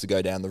Campbell loves to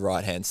go down the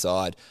right-hand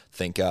side. I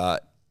think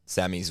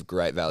Sammy's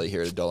great value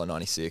here at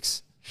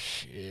 $1.96.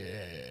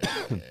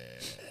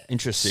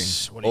 Interesting.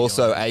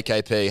 Also,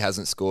 AKP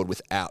hasn't scored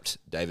without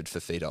David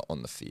Fafita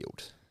on the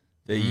field.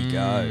 There you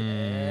go.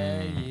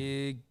 There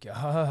you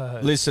go.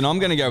 Listen, I'm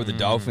going to go with the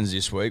Dolphins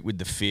this week with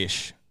the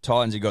fish.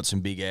 Titans have got some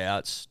big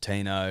outs.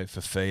 Tino,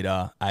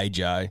 Fafita,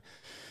 AJ.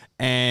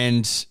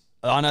 And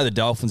I know the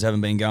Dolphins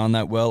haven't been going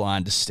that well. I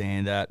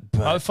understand that. Oh,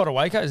 But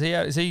Fodawaker, is he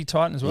out? Is he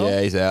Titan as well?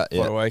 Yeah, he's out.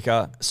 Yeah.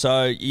 Fodawaker.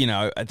 So, you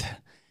know,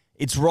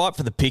 it's ripe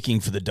for the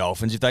picking for the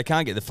Dolphins. If they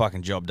can't get the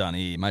fucking job done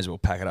here, you may as well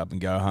pack it up and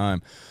go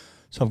home.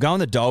 So I'm going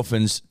the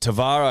Dolphins.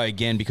 Tavaro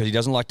again because he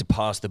doesn't like to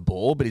pass the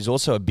ball, but he's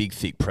also a big,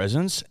 thick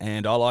presence,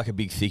 and I like a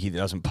big thickie that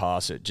doesn't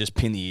pass it. Just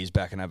pin the ears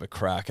back and have a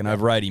crack. And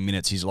over 80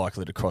 minutes, he's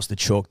likely to cross the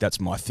chalk. That's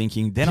my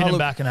thinking. Then Pin him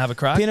back and have a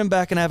crack. Pin him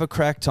back and have a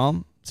crack,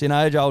 Tom. It's an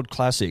age-old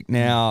classic.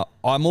 Now,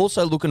 I'm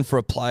also looking for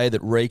a player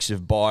that reeks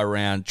of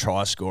buy-round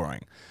try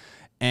scoring.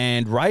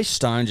 And Ray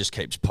Stone just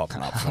keeps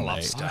popping up for me.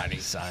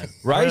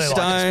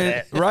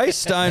 Ray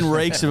Stone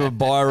reeks of a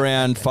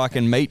buy-round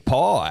fucking meat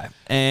pie.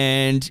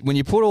 And when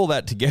you put all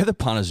that together,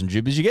 punters and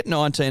dribbers, you get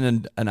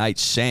 19 and 8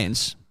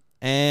 cents.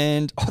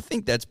 And I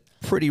think that's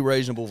pretty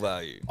reasonable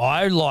value.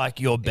 I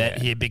like your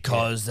bet here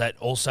because that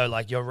also,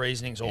 like, your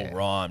reasoning's all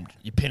rhymed.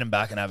 You pin him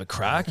back and have a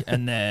crack,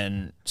 and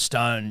then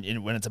Stone,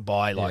 when it's a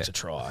buy, likes a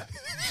try.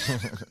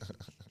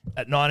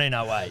 At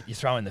 1908, you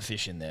throw in the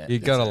fish in there. You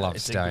gotta love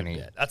it's a good Stoney.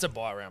 bet. That's a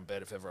buy round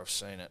bet if ever I've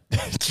seen it.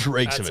 It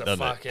reeks That's of it, a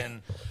doesn't it? fucking.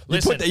 You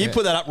Listen,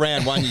 put that up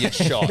round 1, you get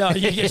shot. no,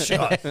 you get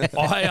shot.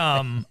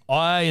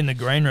 I in the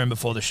green room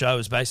before the show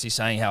was basically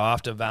saying how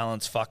after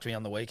Valence fucked me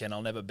on the weekend,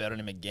 I'll never bet on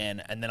him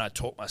again, and then I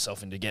talked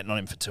myself into getting on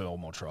him for 2 or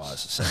more tries,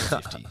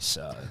 750.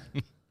 So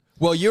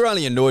Well, you're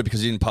only annoyed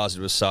because he didn't pass it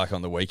to Osaka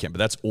on the weekend, but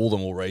that's all the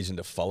more reason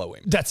to follow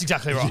him. that's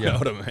exactly right. You know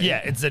what I mean? Yeah,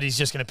 it's that he's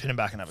just going to pin him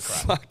back and have a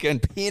crack. Fucking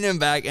pin him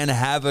back and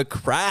have a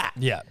crack.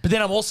 Yeah, but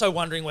then I'm also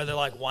wondering whether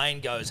like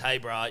Wayne goes, "Hey,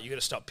 bro, you got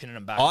to stop pinning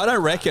him back." I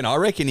don't reckon. I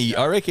reckon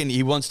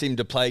he wants him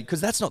to play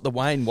because that's not the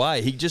Wayne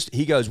way.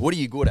 He goes, "What are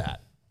you good at?"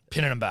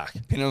 pinning him back.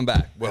 Pin him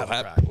back. Well, Have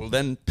a crack. well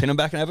then pin him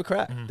back and have a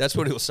crack. That's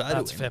what he'll say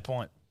That's to a him. fair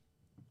point.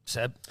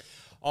 Seb,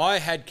 I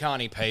had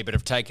Carney P, but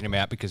I've taken him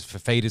out because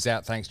Fafita's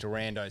out thanks to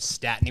Rando's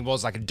stat, and he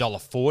was like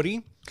 $1.40.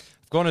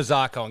 I've gone to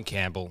Zarko and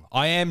Campbell.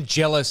 I am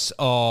jealous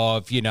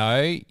of, your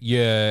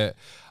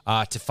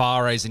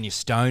Tafares and your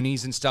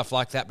Stonies and stuff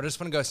like that, but I just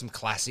want to go some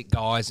classic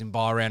guys in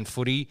buy-around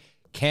footy.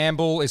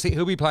 Campbell,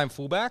 he'll be playing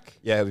fullback?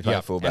 Yeah, he'll be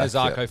playing fullback. And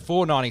Zarko,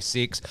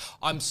 $4.96.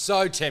 I'm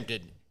so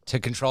tempted to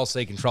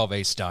Control-C,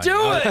 Control-V Stoney. do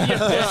it. You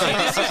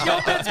pussy.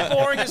 Your bet's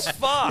boring as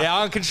fuck. Yeah,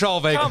 I'm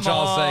Control-V, Come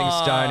Control-C,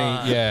 on.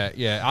 Stoney.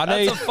 Yeah. I That's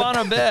need a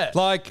funner bet.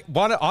 I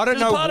don't There's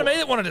know. a part of me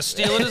that wanted to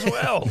steal it as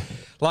well.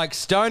 Like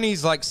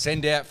Stoney's like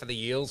send out for the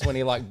Eels when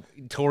he like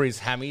tore his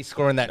hammy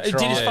scoring that He try.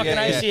 did his fucking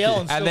ACL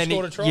and still then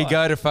scored a try. you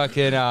go to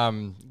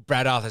fucking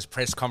Brad Arthur's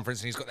press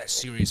conference and he's got that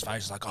serious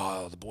face like,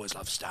 oh, the boys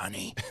love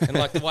Stoney. And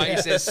like the way he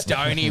says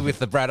Stoney with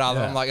the Brad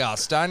Arthur, I'm like, oh,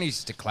 Stoney's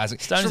just a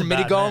classic. Stoney's He's from a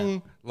bad Mittagong.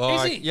 man.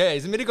 Like, Is he? Yeah,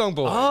 he's a Mittagong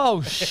boy.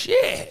 Oh,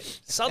 shit.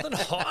 Southern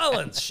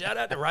Highlands. Shout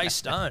out to Ray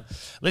Stone.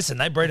 Listen,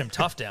 they breed him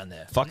tough down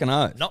there. Fucking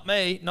oath. Not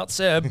me, not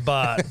Seb,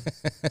 but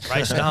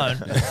Ray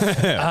Stone.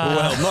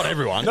 Well, not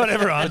everyone. Not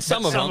everyone. But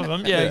some of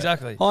them. Yeah,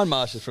 exactly.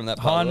 Hindmarsh is from that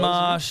part. of the world,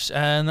 Hindmarsh,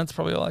 and that's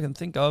probably all I can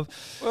think of.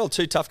 isn't it? Well,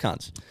 2 tough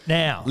cunts.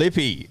 Now,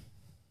 Lippy,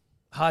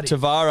 Hardy.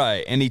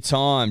 Tavare,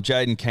 anytime.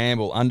 Jaden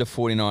Campbell, under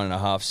 49.5,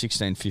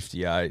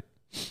 16.58.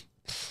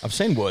 I've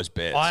seen worse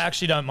bets. I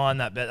actually don't mind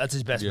that bet. That's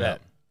his best Yeah.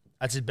 bet.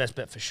 That's his best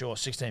bet for sure.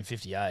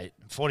 16.58,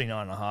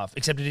 49.5.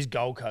 Except it is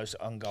Gold Coast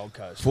on Gold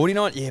Coast.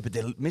 49, yeah, but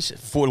they're missing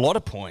for a lot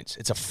of points.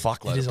 It's a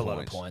fuckload It is of a lot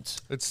points. of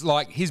points. It's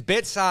like his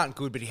bets aren't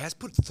good, but he has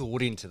put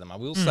thought into them. I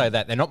will say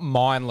that. They're not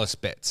mindless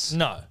bets.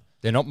 No.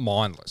 They're not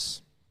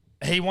mindless.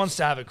 He wants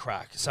to have a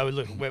crack. So,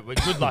 look, we're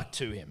good luck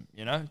to him,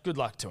 you know? Good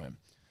luck to him.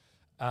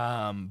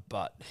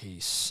 But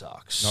he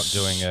sucks. Not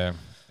doing a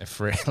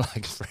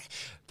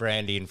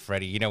Brandy and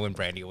Freddie. You know when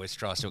Brandy always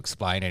tries to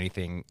explain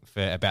anything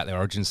about their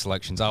origin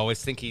selections, I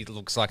always think he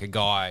looks like a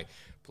guy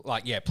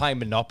playing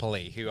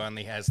Monopoly who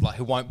only has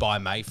who won't buy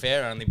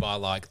Mayfair, only buy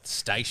like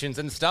stations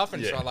and stuff.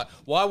 And it's like,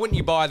 why wouldn't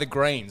you buy the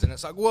greens? And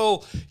it's like,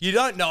 well, you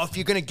don't know if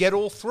you're going to get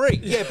all 3.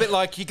 Yeah, but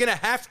like you're going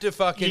to have to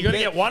fucking. You're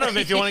going to get one of them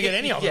if you want to get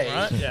any of them,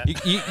 right? Yeah.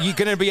 You're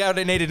going to be able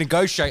to need to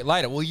negotiate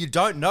later. Well, you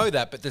don't know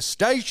that, but the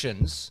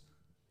stations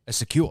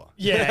secure.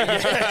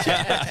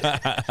 Yeah.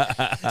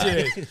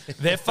 Dude,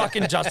 their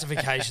fucking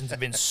justifications have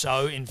been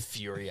so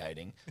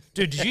infuriating.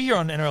 Dude, did you hear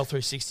on NRL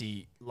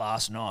 360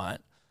 last night?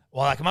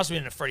 Well, like it must have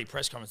been in a Freddie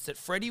press conference that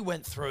Freddie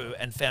went through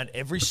and found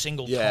every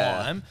single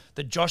time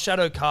that Josh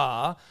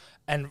Addo-Carr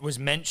and was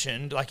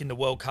mentioned, like in the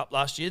World Cup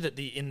last year, that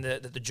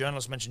the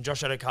journalist mentioned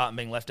Josh Addo-Carr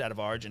being left out of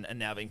Origin and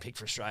now being picked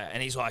for Australia,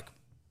 and he's like,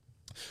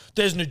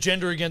 there's an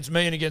agenda against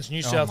me and against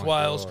New South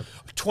Wales. God.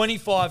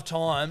 25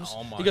 times.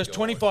 Oh my He goes, God.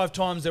 25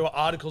 times there were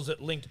articles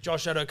that linked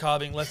Josh Addo-Carr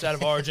being left out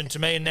of Origin to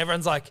me, and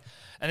everyone's like,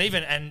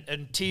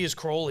 and Tears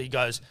Crawley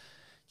goes,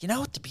 you know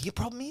what the bigger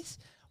problem is?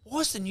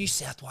 Was the New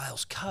South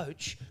Wales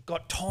coach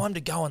got time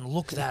to go and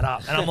look that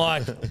up? And I'm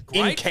like,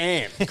 In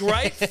camp.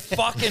 Great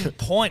fucking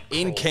point.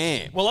 In Crawley.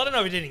 camp. Well, I don't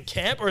know if he did in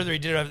camp or whether he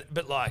did it over,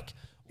 but like,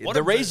 what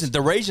The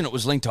reason it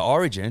was linked to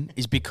Origin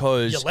is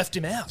because you left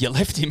him out. You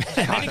left him out.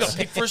 And then he got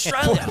picked for What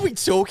Australia. are we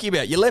talking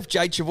about? You left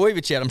Jake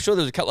Trbojevic out. I'm sure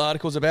there's a couple of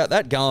articles about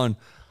that going,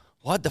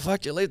 what the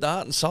fuck did you leave the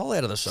heart and soul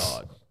out of the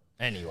side?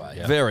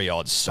 Anyway, Very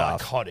odd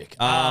stuff. psychotic.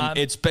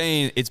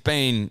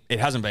 It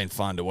hasn't been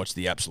fun to watch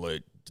the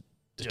absolute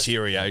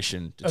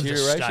deterioration. of the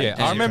Deterioration? state.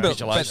 Yeah, I remember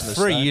Capitulation about of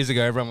the 3 state. years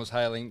ago, everyone was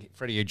hailing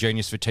Freddie a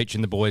genius for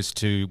teaching the boys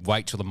to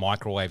wait till the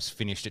microwaves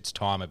finished its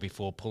timer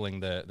before pulling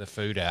the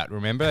food out.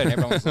 Remember? And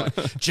everyone was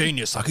like,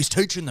 genius, like he's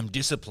teaching them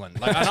discipline.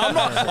 Like, and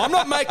I'm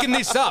not making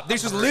this up.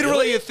 This was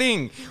literally a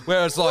thing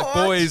where it's like,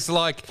 boys,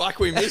 like, Fuck,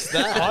 we missed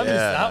that. I missed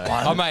that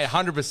one. I made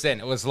 100%.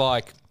 It was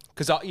like,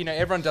 because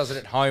everyone does it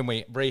at home.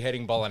 We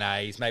reheating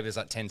bolognese. Maybe there's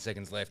like 10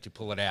 seconds left. You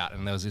pull it out,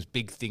 and there was this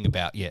big thing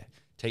about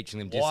teaching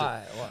them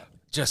discipline. Why?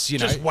 Just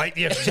Just wait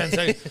the extra 10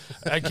 seconds.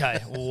 Okay,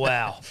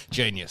 wow.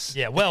 genius.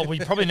 Yeah, well, we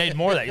probably need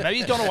more of that. Maybe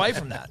he's gone away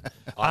from that.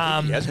 I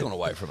think he has gone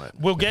away from it.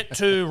 We'll get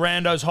to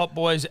Rando's Hot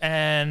Boys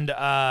and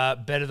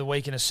Bet of the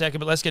Week in a second,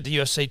 but let's get to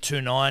UFC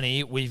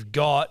 290. We've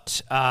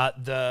got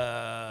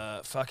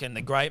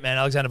the great man,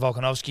 Alexander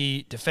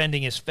Volkanovski,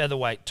 defending his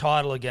featherweight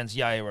title against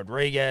Yair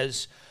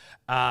Rodriguez.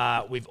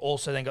 We've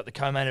also then got the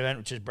co-main event,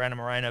 which is Brandon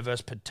Moreno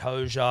versus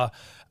Pantoja.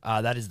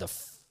 That is the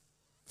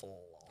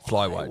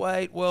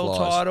Flyweight. world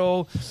Flies.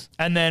 title.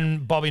 And then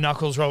Bobby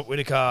Knuckles, Robert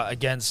Whittaker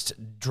against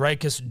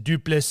Dracus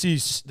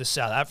Duplessis, the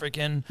South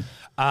African.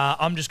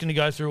 I'm just going to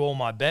go through all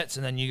my bets,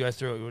 and then you go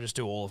through it. We'll just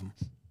do all of them.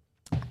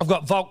 I've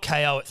got Volk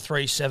KO at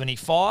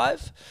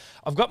 375.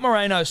 I've got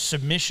Moreno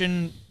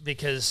submission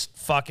because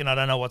fucking I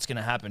don't know what's going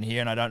to happen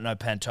here, and I don't know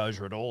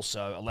Pantoja at all,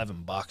 so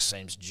 $11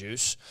 seems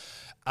juice.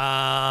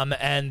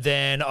 And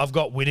then I've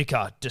got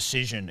Whittaker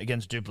decision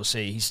against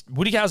Duplessis.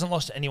 Whittaker hasn't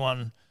lost to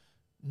anyone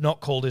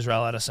not called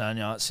Israel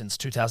Adesanya since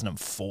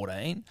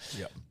 2014.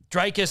 Yep.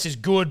 Dracus is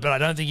good, but I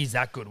don't think he's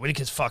that good.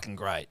 Whittaker's fucking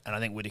great, and I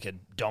think Whittaker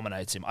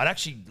dominates him. I'd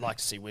actually like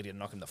to see Whittaker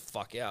knock him the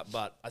fuck out,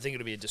 but I think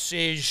it'll be a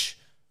decision.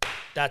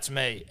 That's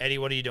me. Eddie,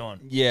 what are you doing?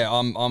 Yeah,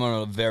 I'm on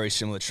a very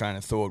similar train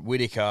of thought.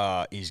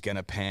 Whittaker is going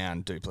to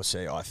pound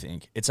Duplessis, I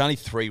think. It's only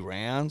 3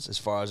 rounds as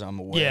far as I'm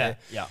aware.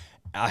 Yeah.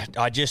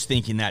 I just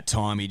think in that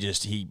time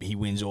he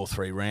wins all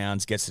 3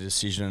 rounds, gets the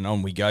decision, and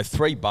on we go.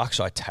 $3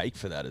 I take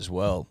for that as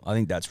well. I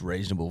think that's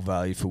reasonable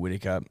value for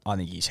Whittaker. I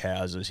think he's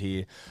houses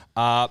here.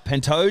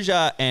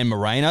 Pantoja and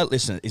Moreno.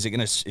 Listen, is it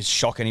going to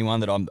shock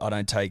anyone that I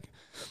don't take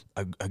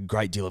a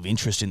great deal of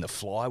interest in the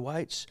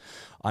flyweights?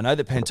 I know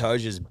that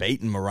Pantoja's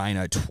beaten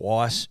Moreno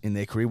twice in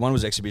their career. One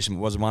was exhibition,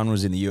 one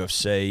was in the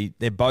UFC.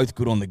 They're both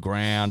good on the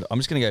ground. I'm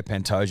just going to go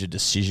Pantoja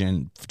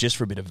decision just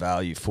for a bit of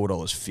value,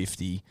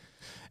 $4.50.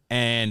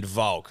 And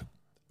Volk.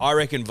 I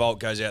reckon Volk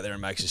goes out there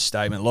and makes a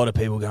statement. A lot of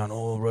people going,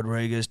 oh,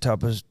 Rodriguez,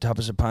 toughest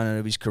opponent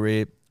of his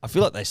career. I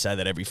feel like they say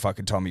that every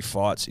fucking time he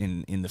fights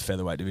in the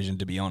featherweight division,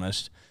 to be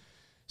honest.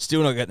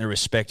 Still not getting the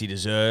respect he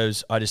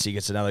deserves. I just think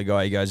it's another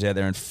guy he goes out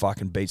there and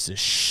fucking beats the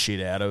shit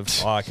out of.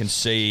 I can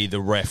see the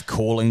ref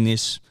calling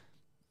this.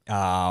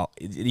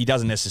 He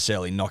doesn't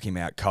necessarily knock him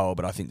out cold,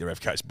 but I think the ref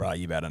goes, bro,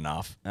 you've had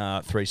enough.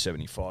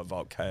 375,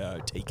 Volk KO,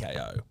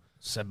 TKO.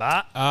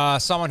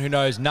 Sabat. Someone who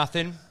knows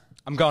nothing.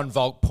 I'm going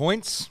Volk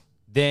points.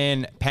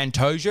 Then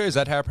Pantoja, is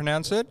that how I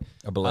pronounce it?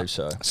 I believe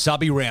so.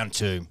 Subby round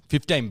 2,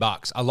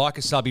 $15. I like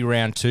a subby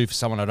round 2 for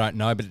someone I don't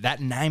know, but that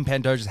name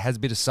Pantoja has a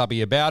bit of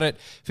subby about it.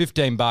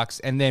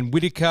 $15. And then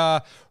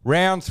Whittaker,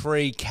 round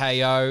 3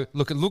 KO.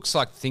 Look, it looks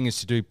like the thing is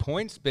to do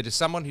points, but as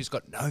someone who's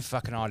got no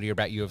fucking idea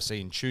about UFC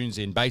and tunes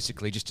in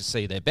basically just to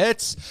see their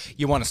bets,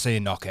 you want to see a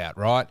knockout,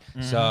 right?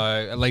 Mm-hmm. So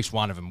at least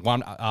one of them.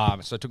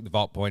 So I took the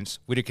Volk points.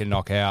 Whittaker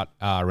knockout,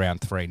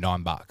 round 3,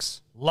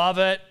 $9. Love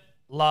it.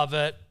 Love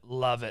it.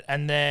 Love it.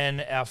 And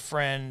then our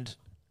friend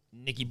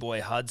Nicky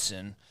Boy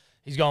Hudson,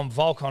 he's gone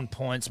Volk on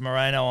points,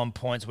 Moreno on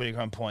points, Whittaker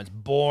on points.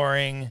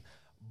 Boring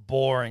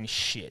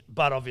shit.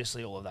 But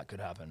obviously all of that could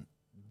happen.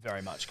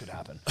 Very much could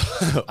happen.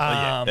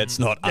 That's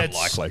not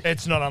unlikely.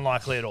 It's not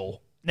unlikely at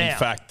all. Now, in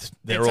fact,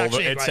 they're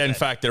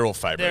all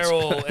favourites.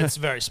 It's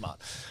very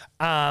smart.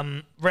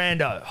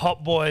 Rando,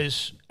 Hot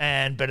Boys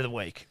and Bet of the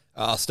Week.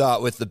 I'll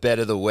start with the bet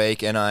of the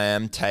week, and I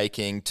am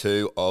taking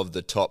two of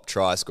the top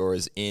try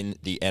scorers in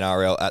the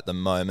NRL at the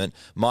moment.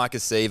 Mike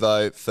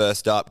Acevo,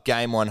 first up,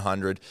 game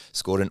 100,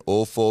 scored in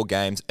all 4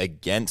 games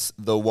against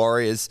the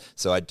Warriors,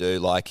 so I do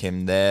like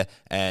him there.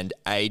 And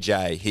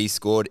AJ, he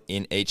scored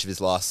in each of his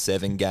last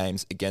 7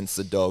 games against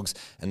the Dogs,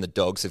 and the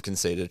Dogs have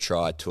conceded a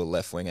try to a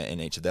left winger in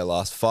each of their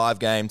last 5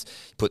 games.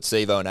 Put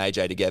Sevo and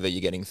AJ together,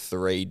 you're getting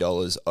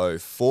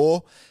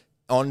 $3.04.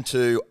 On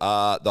to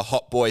the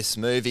Hot Boy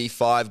Smoothie,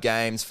 5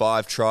 games,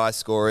 5 try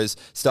scorers,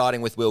 starting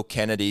with Will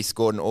Kennedy,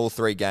 scored in all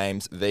 3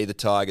 games v the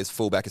Tigers.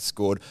 Fullback has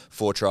scored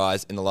 4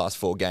 tries in the last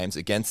 4 games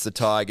against the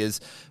Tigers.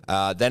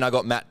 Then I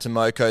got Matt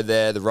Tomoko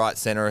there. The right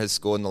centre has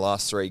scored in the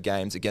last 3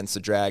 games against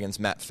the Dragons.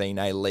 Matt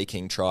Fine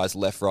leaking tries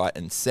left, right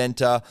and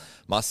centre.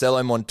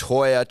 Marcelo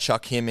Montoya,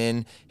 chuck him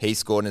in. He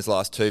scored in his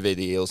last 2 v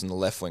the Eels, and the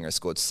left winger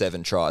scored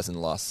 7 tries in the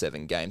last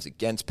 7 games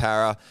against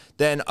Para.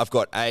 Then I've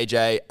got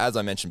AJ, as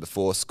I mentioned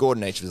before, scored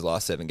in each of his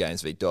last 7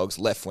 games v Dogs.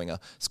 Left winger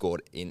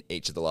scored in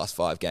each of the last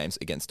 5 games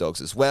against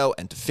Dogs as well.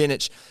 And to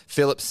finish,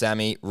 Philip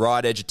Sammy,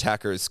 right edge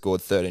attacker, has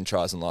scored 13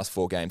 tries in the last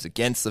 4 games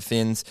against the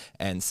Finns,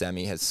 and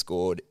Sammy has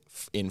scored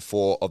in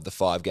 4 of the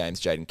 5 games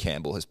Jaden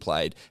Campbell has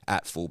played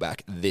at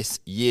fullback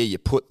this year. You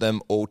put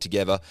them all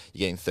together,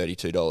 you're getting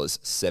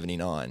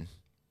 $32.79.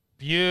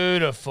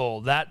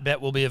 Beautiful. That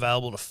bet will be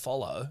available to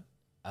follow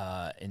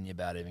in the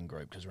About Even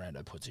group because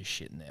Rando puts his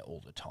shit in there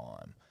all the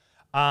time.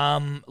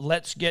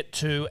 Let's get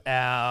to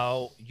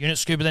our unit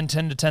scooper then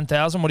 10 to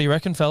 10,000. What do you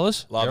reckon,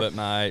 fellas? Love it,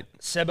 mate.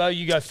 Sebo,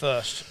 you go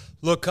first.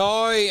 Look,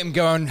 I am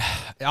going.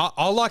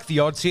 I like the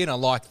odds here, and I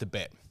like the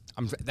bet.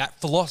 That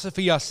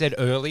philosophy I said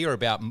earlier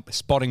about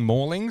spotting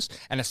maulings,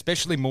 and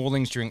especially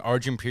maulings during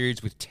origin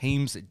periods with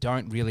teams that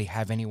don't really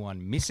have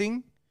anyone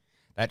missing.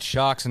 That's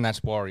Sharks and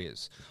that's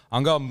Warriors.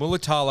 I'm going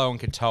Mulatalo and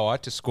Katoa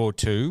to score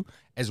 2,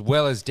 as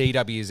well as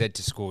DWZ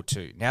to score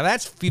 2. Now,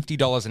 that's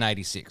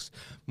 $50.86.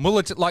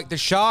 Like the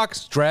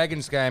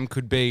Sharks-Dragons game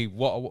could be,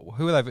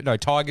 who are they? No,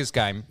 Tigers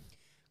game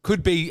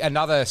could be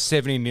another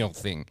 70-0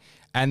 thing.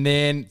 And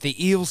then the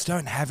Eels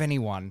don't have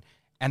anyone,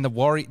 and the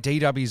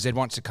DWZ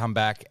wants to come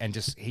back and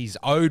he's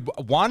owed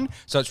 1,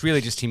 so it's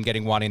really just him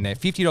getting 1 in there.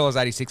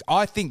 $50.86.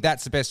 I think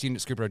that's the best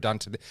unit scooper I've done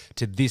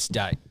to this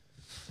day.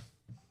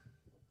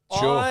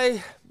 Sure.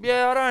 I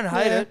don't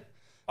hate it.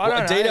 I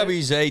don't hate it.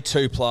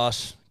 DWZ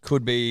 2+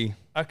 could be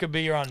That could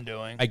be your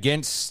undoing.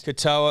 Against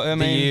Katoa. I mean,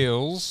 the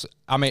Eels.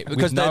 I mean,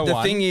 because with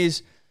the thing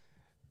is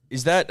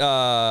that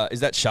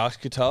Sharks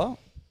Katoa?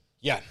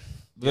 Yeah.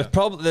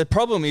 The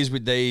problem is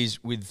with these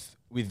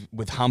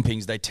with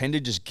humpings, they tend to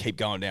just keep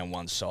going down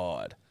one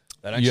side.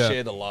 They don't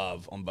share the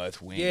love on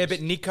both wings. Yeah,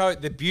 but Nico,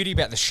 the beauty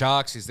about the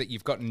Sharks is that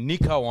you've got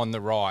Nico on the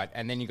right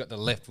and then you've got the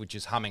left, which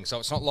is humming. So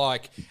it's not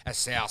like a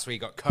South where you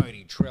got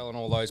Cody, Trell and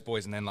all those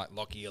boys and then like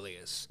Lockie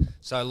Ilias.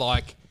 So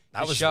like...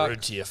 That was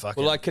rude to you,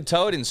 fucking... Well, like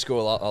Katoa didn't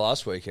score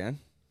last weekend.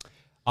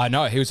 I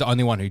know, he was the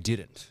only one who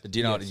didn't. Did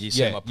you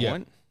see my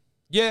point?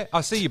 Yeah,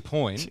 I see your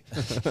point.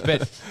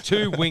 But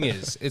 2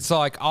 wingers, it's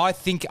like I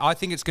think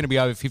it's going to be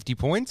over 50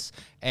 points.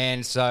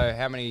 And so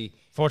how many...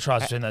 4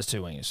 tries between those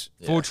 2 wingers.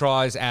 4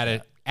 tries out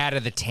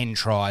of the 10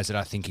 tries that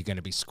I think are going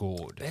to be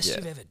scored. Best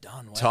you've ever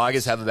done. Wow.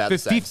 Tigers have about For the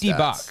same $50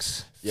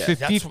 stats. Yeah. For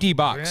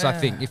 $50, I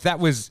think. If that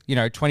was,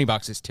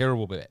 $20, it's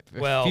terrible, but for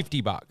Well,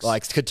 $50.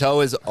 Like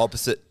Katoa's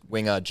opposite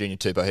winger, Junior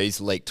Tupou, he's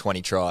leaked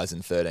 20 tries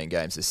in 13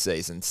 games this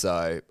season.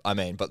 So, I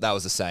mean, but that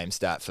was the same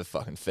stat for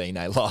fucking Fine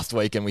last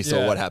week, and we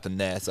saw what happened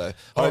there. So,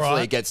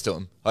 hopefully it gets to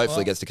him.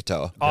 Hopefully it gets to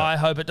Katoa. I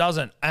hope it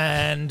doesn't.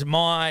 And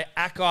my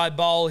Ackeye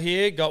Bowl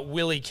here got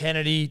Willie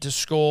Kennedy to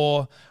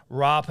score,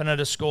 Rapana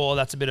to score.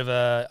 That's a bit of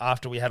a,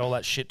 after we had all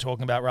that shit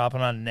talking about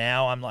Rapana,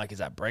 now I'm like, is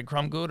that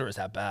breadcrumb good or is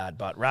that bad?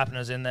 But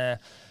Rapana's in there.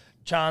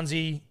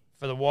 Chansey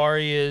for the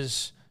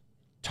Warriors.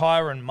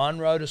 Tyron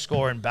Munro to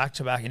score in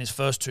back-to-back in his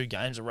first 2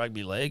 games of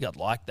rugby league. I'd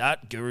like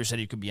that. Guru said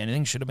he could be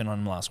anything. Should have been on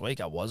him last week.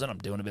 I wasn't. I'm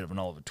doing a bit of an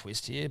Oliver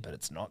Twist here, but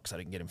it's not because I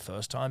didn't get him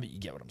first time, but you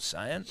get what I'm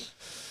saying.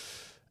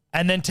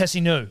 And then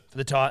Tessie New for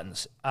the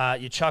Titans.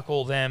 You chuck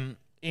all them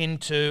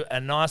into a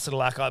nice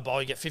little Ackeye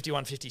Bowl. You get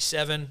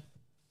 51-57.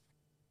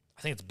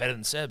 I think it's better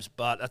than Seb's,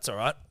 but that's all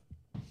right.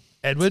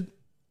 Edward?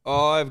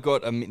 I've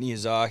got a mini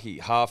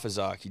Azaki, half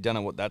Azaki. Don't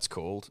know what that's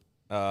called.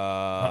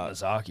 Not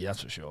Nazaki,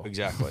 that's for sure.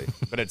 Exactly.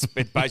 But it's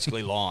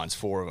basically lines,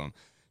 4 of them.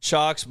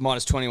 Sharks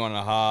minus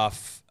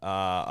 21.5.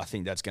 I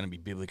think that's going to be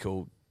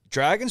biblical.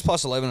 Dragons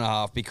plus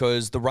 11.5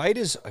 because the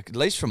Raiders, at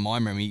least from my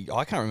memory,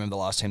 I can't remember the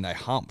last time they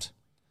humped.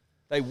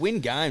 They win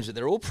games, but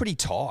they're all pretty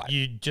tight.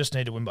 You just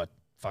need to win by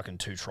fucking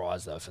 2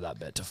 tries, though, for that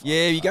bet to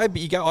Yeah, you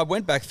go. I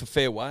went back for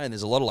fair way, and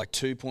there's a lot of like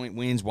 2-point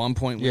wins,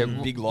 1-point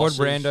wins, big losses.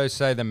 What did Brando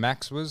say the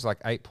max was? Like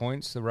 8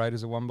 points the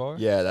Raiders are won by?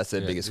 Yeah, that's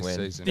their biggest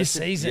win. This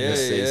season.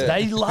 Yeah.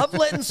 They love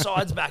letting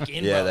sides back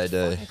in. Yeah, bro. they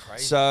do. Fucking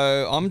crazy.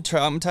 So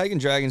I'm taking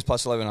Dragons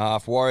plus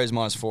 11.5, Warriors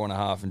minus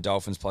 4.5, and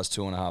Dolphins plus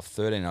 2.5,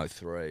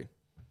 13.03.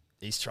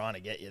 He's trying to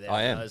get you there.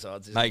 I am. Those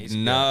odds, Make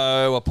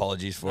no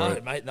apologies for No,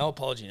 it. mate, no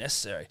apology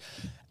necessary.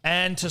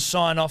 And to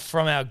sign off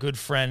from our good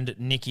friend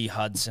Nicky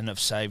Hudson of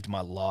Saved My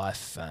Life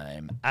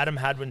fame, Adam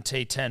Hadwin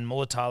T10,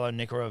 Mulatalo,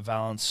 Nicaragua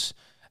Valence,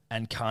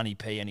 and Carney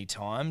P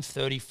anytime,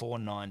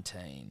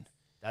 34.19.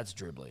 That's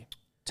dribbly.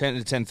 10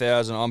 to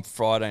 10,000. I'm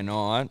Friday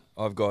night.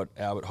 I've got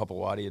Albert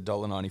Hopewadi,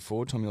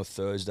 $1.94. Tommy or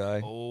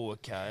Thursday. Oh,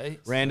 okay.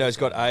 Rando's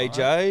got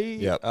AJ.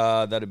 Yep.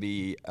 That'd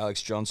be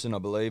Alex Johnson, I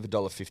believe,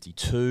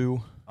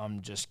 $1.52.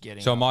 I'm just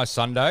getting. So my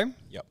Sunday,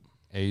 Yep.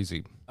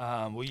 easy.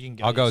 Well, you can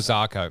go. I'll go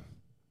Zarko.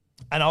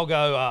 And I'll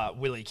go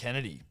Willie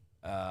Kennedy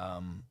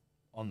on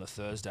the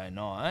Thursday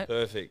night.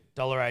 Perfect.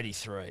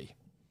 $1.83.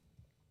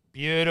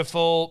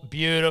 Beautiful,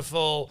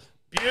 beautiful,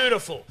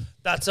 beautiful.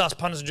 That's us,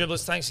 punters and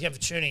dribblers. Thanks again for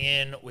tuning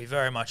in. We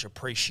very much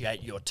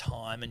appreciate your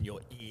time and your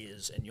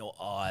ears and your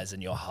eyes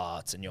and your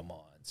hearts and your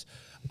minds.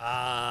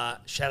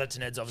 Shout out to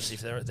Neds, obviously,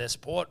 for their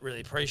support.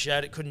 Really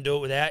appreciate it. Couldn't do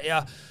it without you.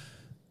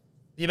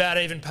 The About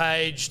Even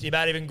page, the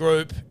About Even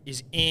group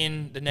is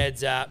in the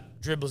Neds app.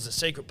 Dribblers, the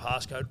secret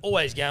passcode.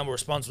 Always gamble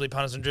responsibly,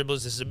 punters and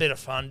dribblers. This is a bit of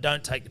fun.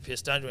 Don't take the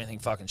piss. Don't do anything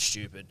fucking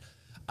stupid.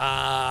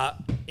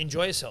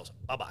 Enjoy yourselves.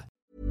 Bye-bye.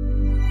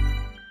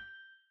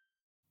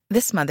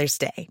 This Mother's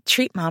Day,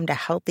 treat mom to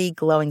healthy,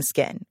 glowing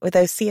skin with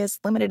Osea's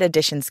limited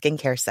edition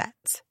skincare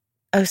sets.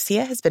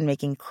 Osea has been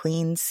making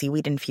clean,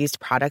 seaweed-infused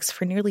products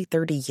for nearly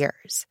 30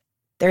 years.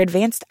 Their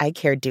advanced eye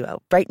care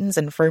duo brightens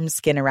and firms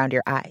skin around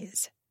your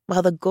eyes,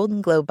 while the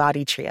Golden Glow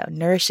Body Trio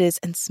nourishes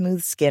and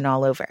smooths skin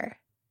all over.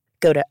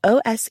 Go to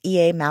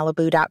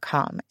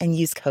OSEAMalibu.com and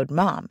use code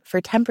MOM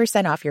for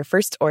 10% off your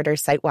first order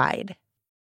site-wide.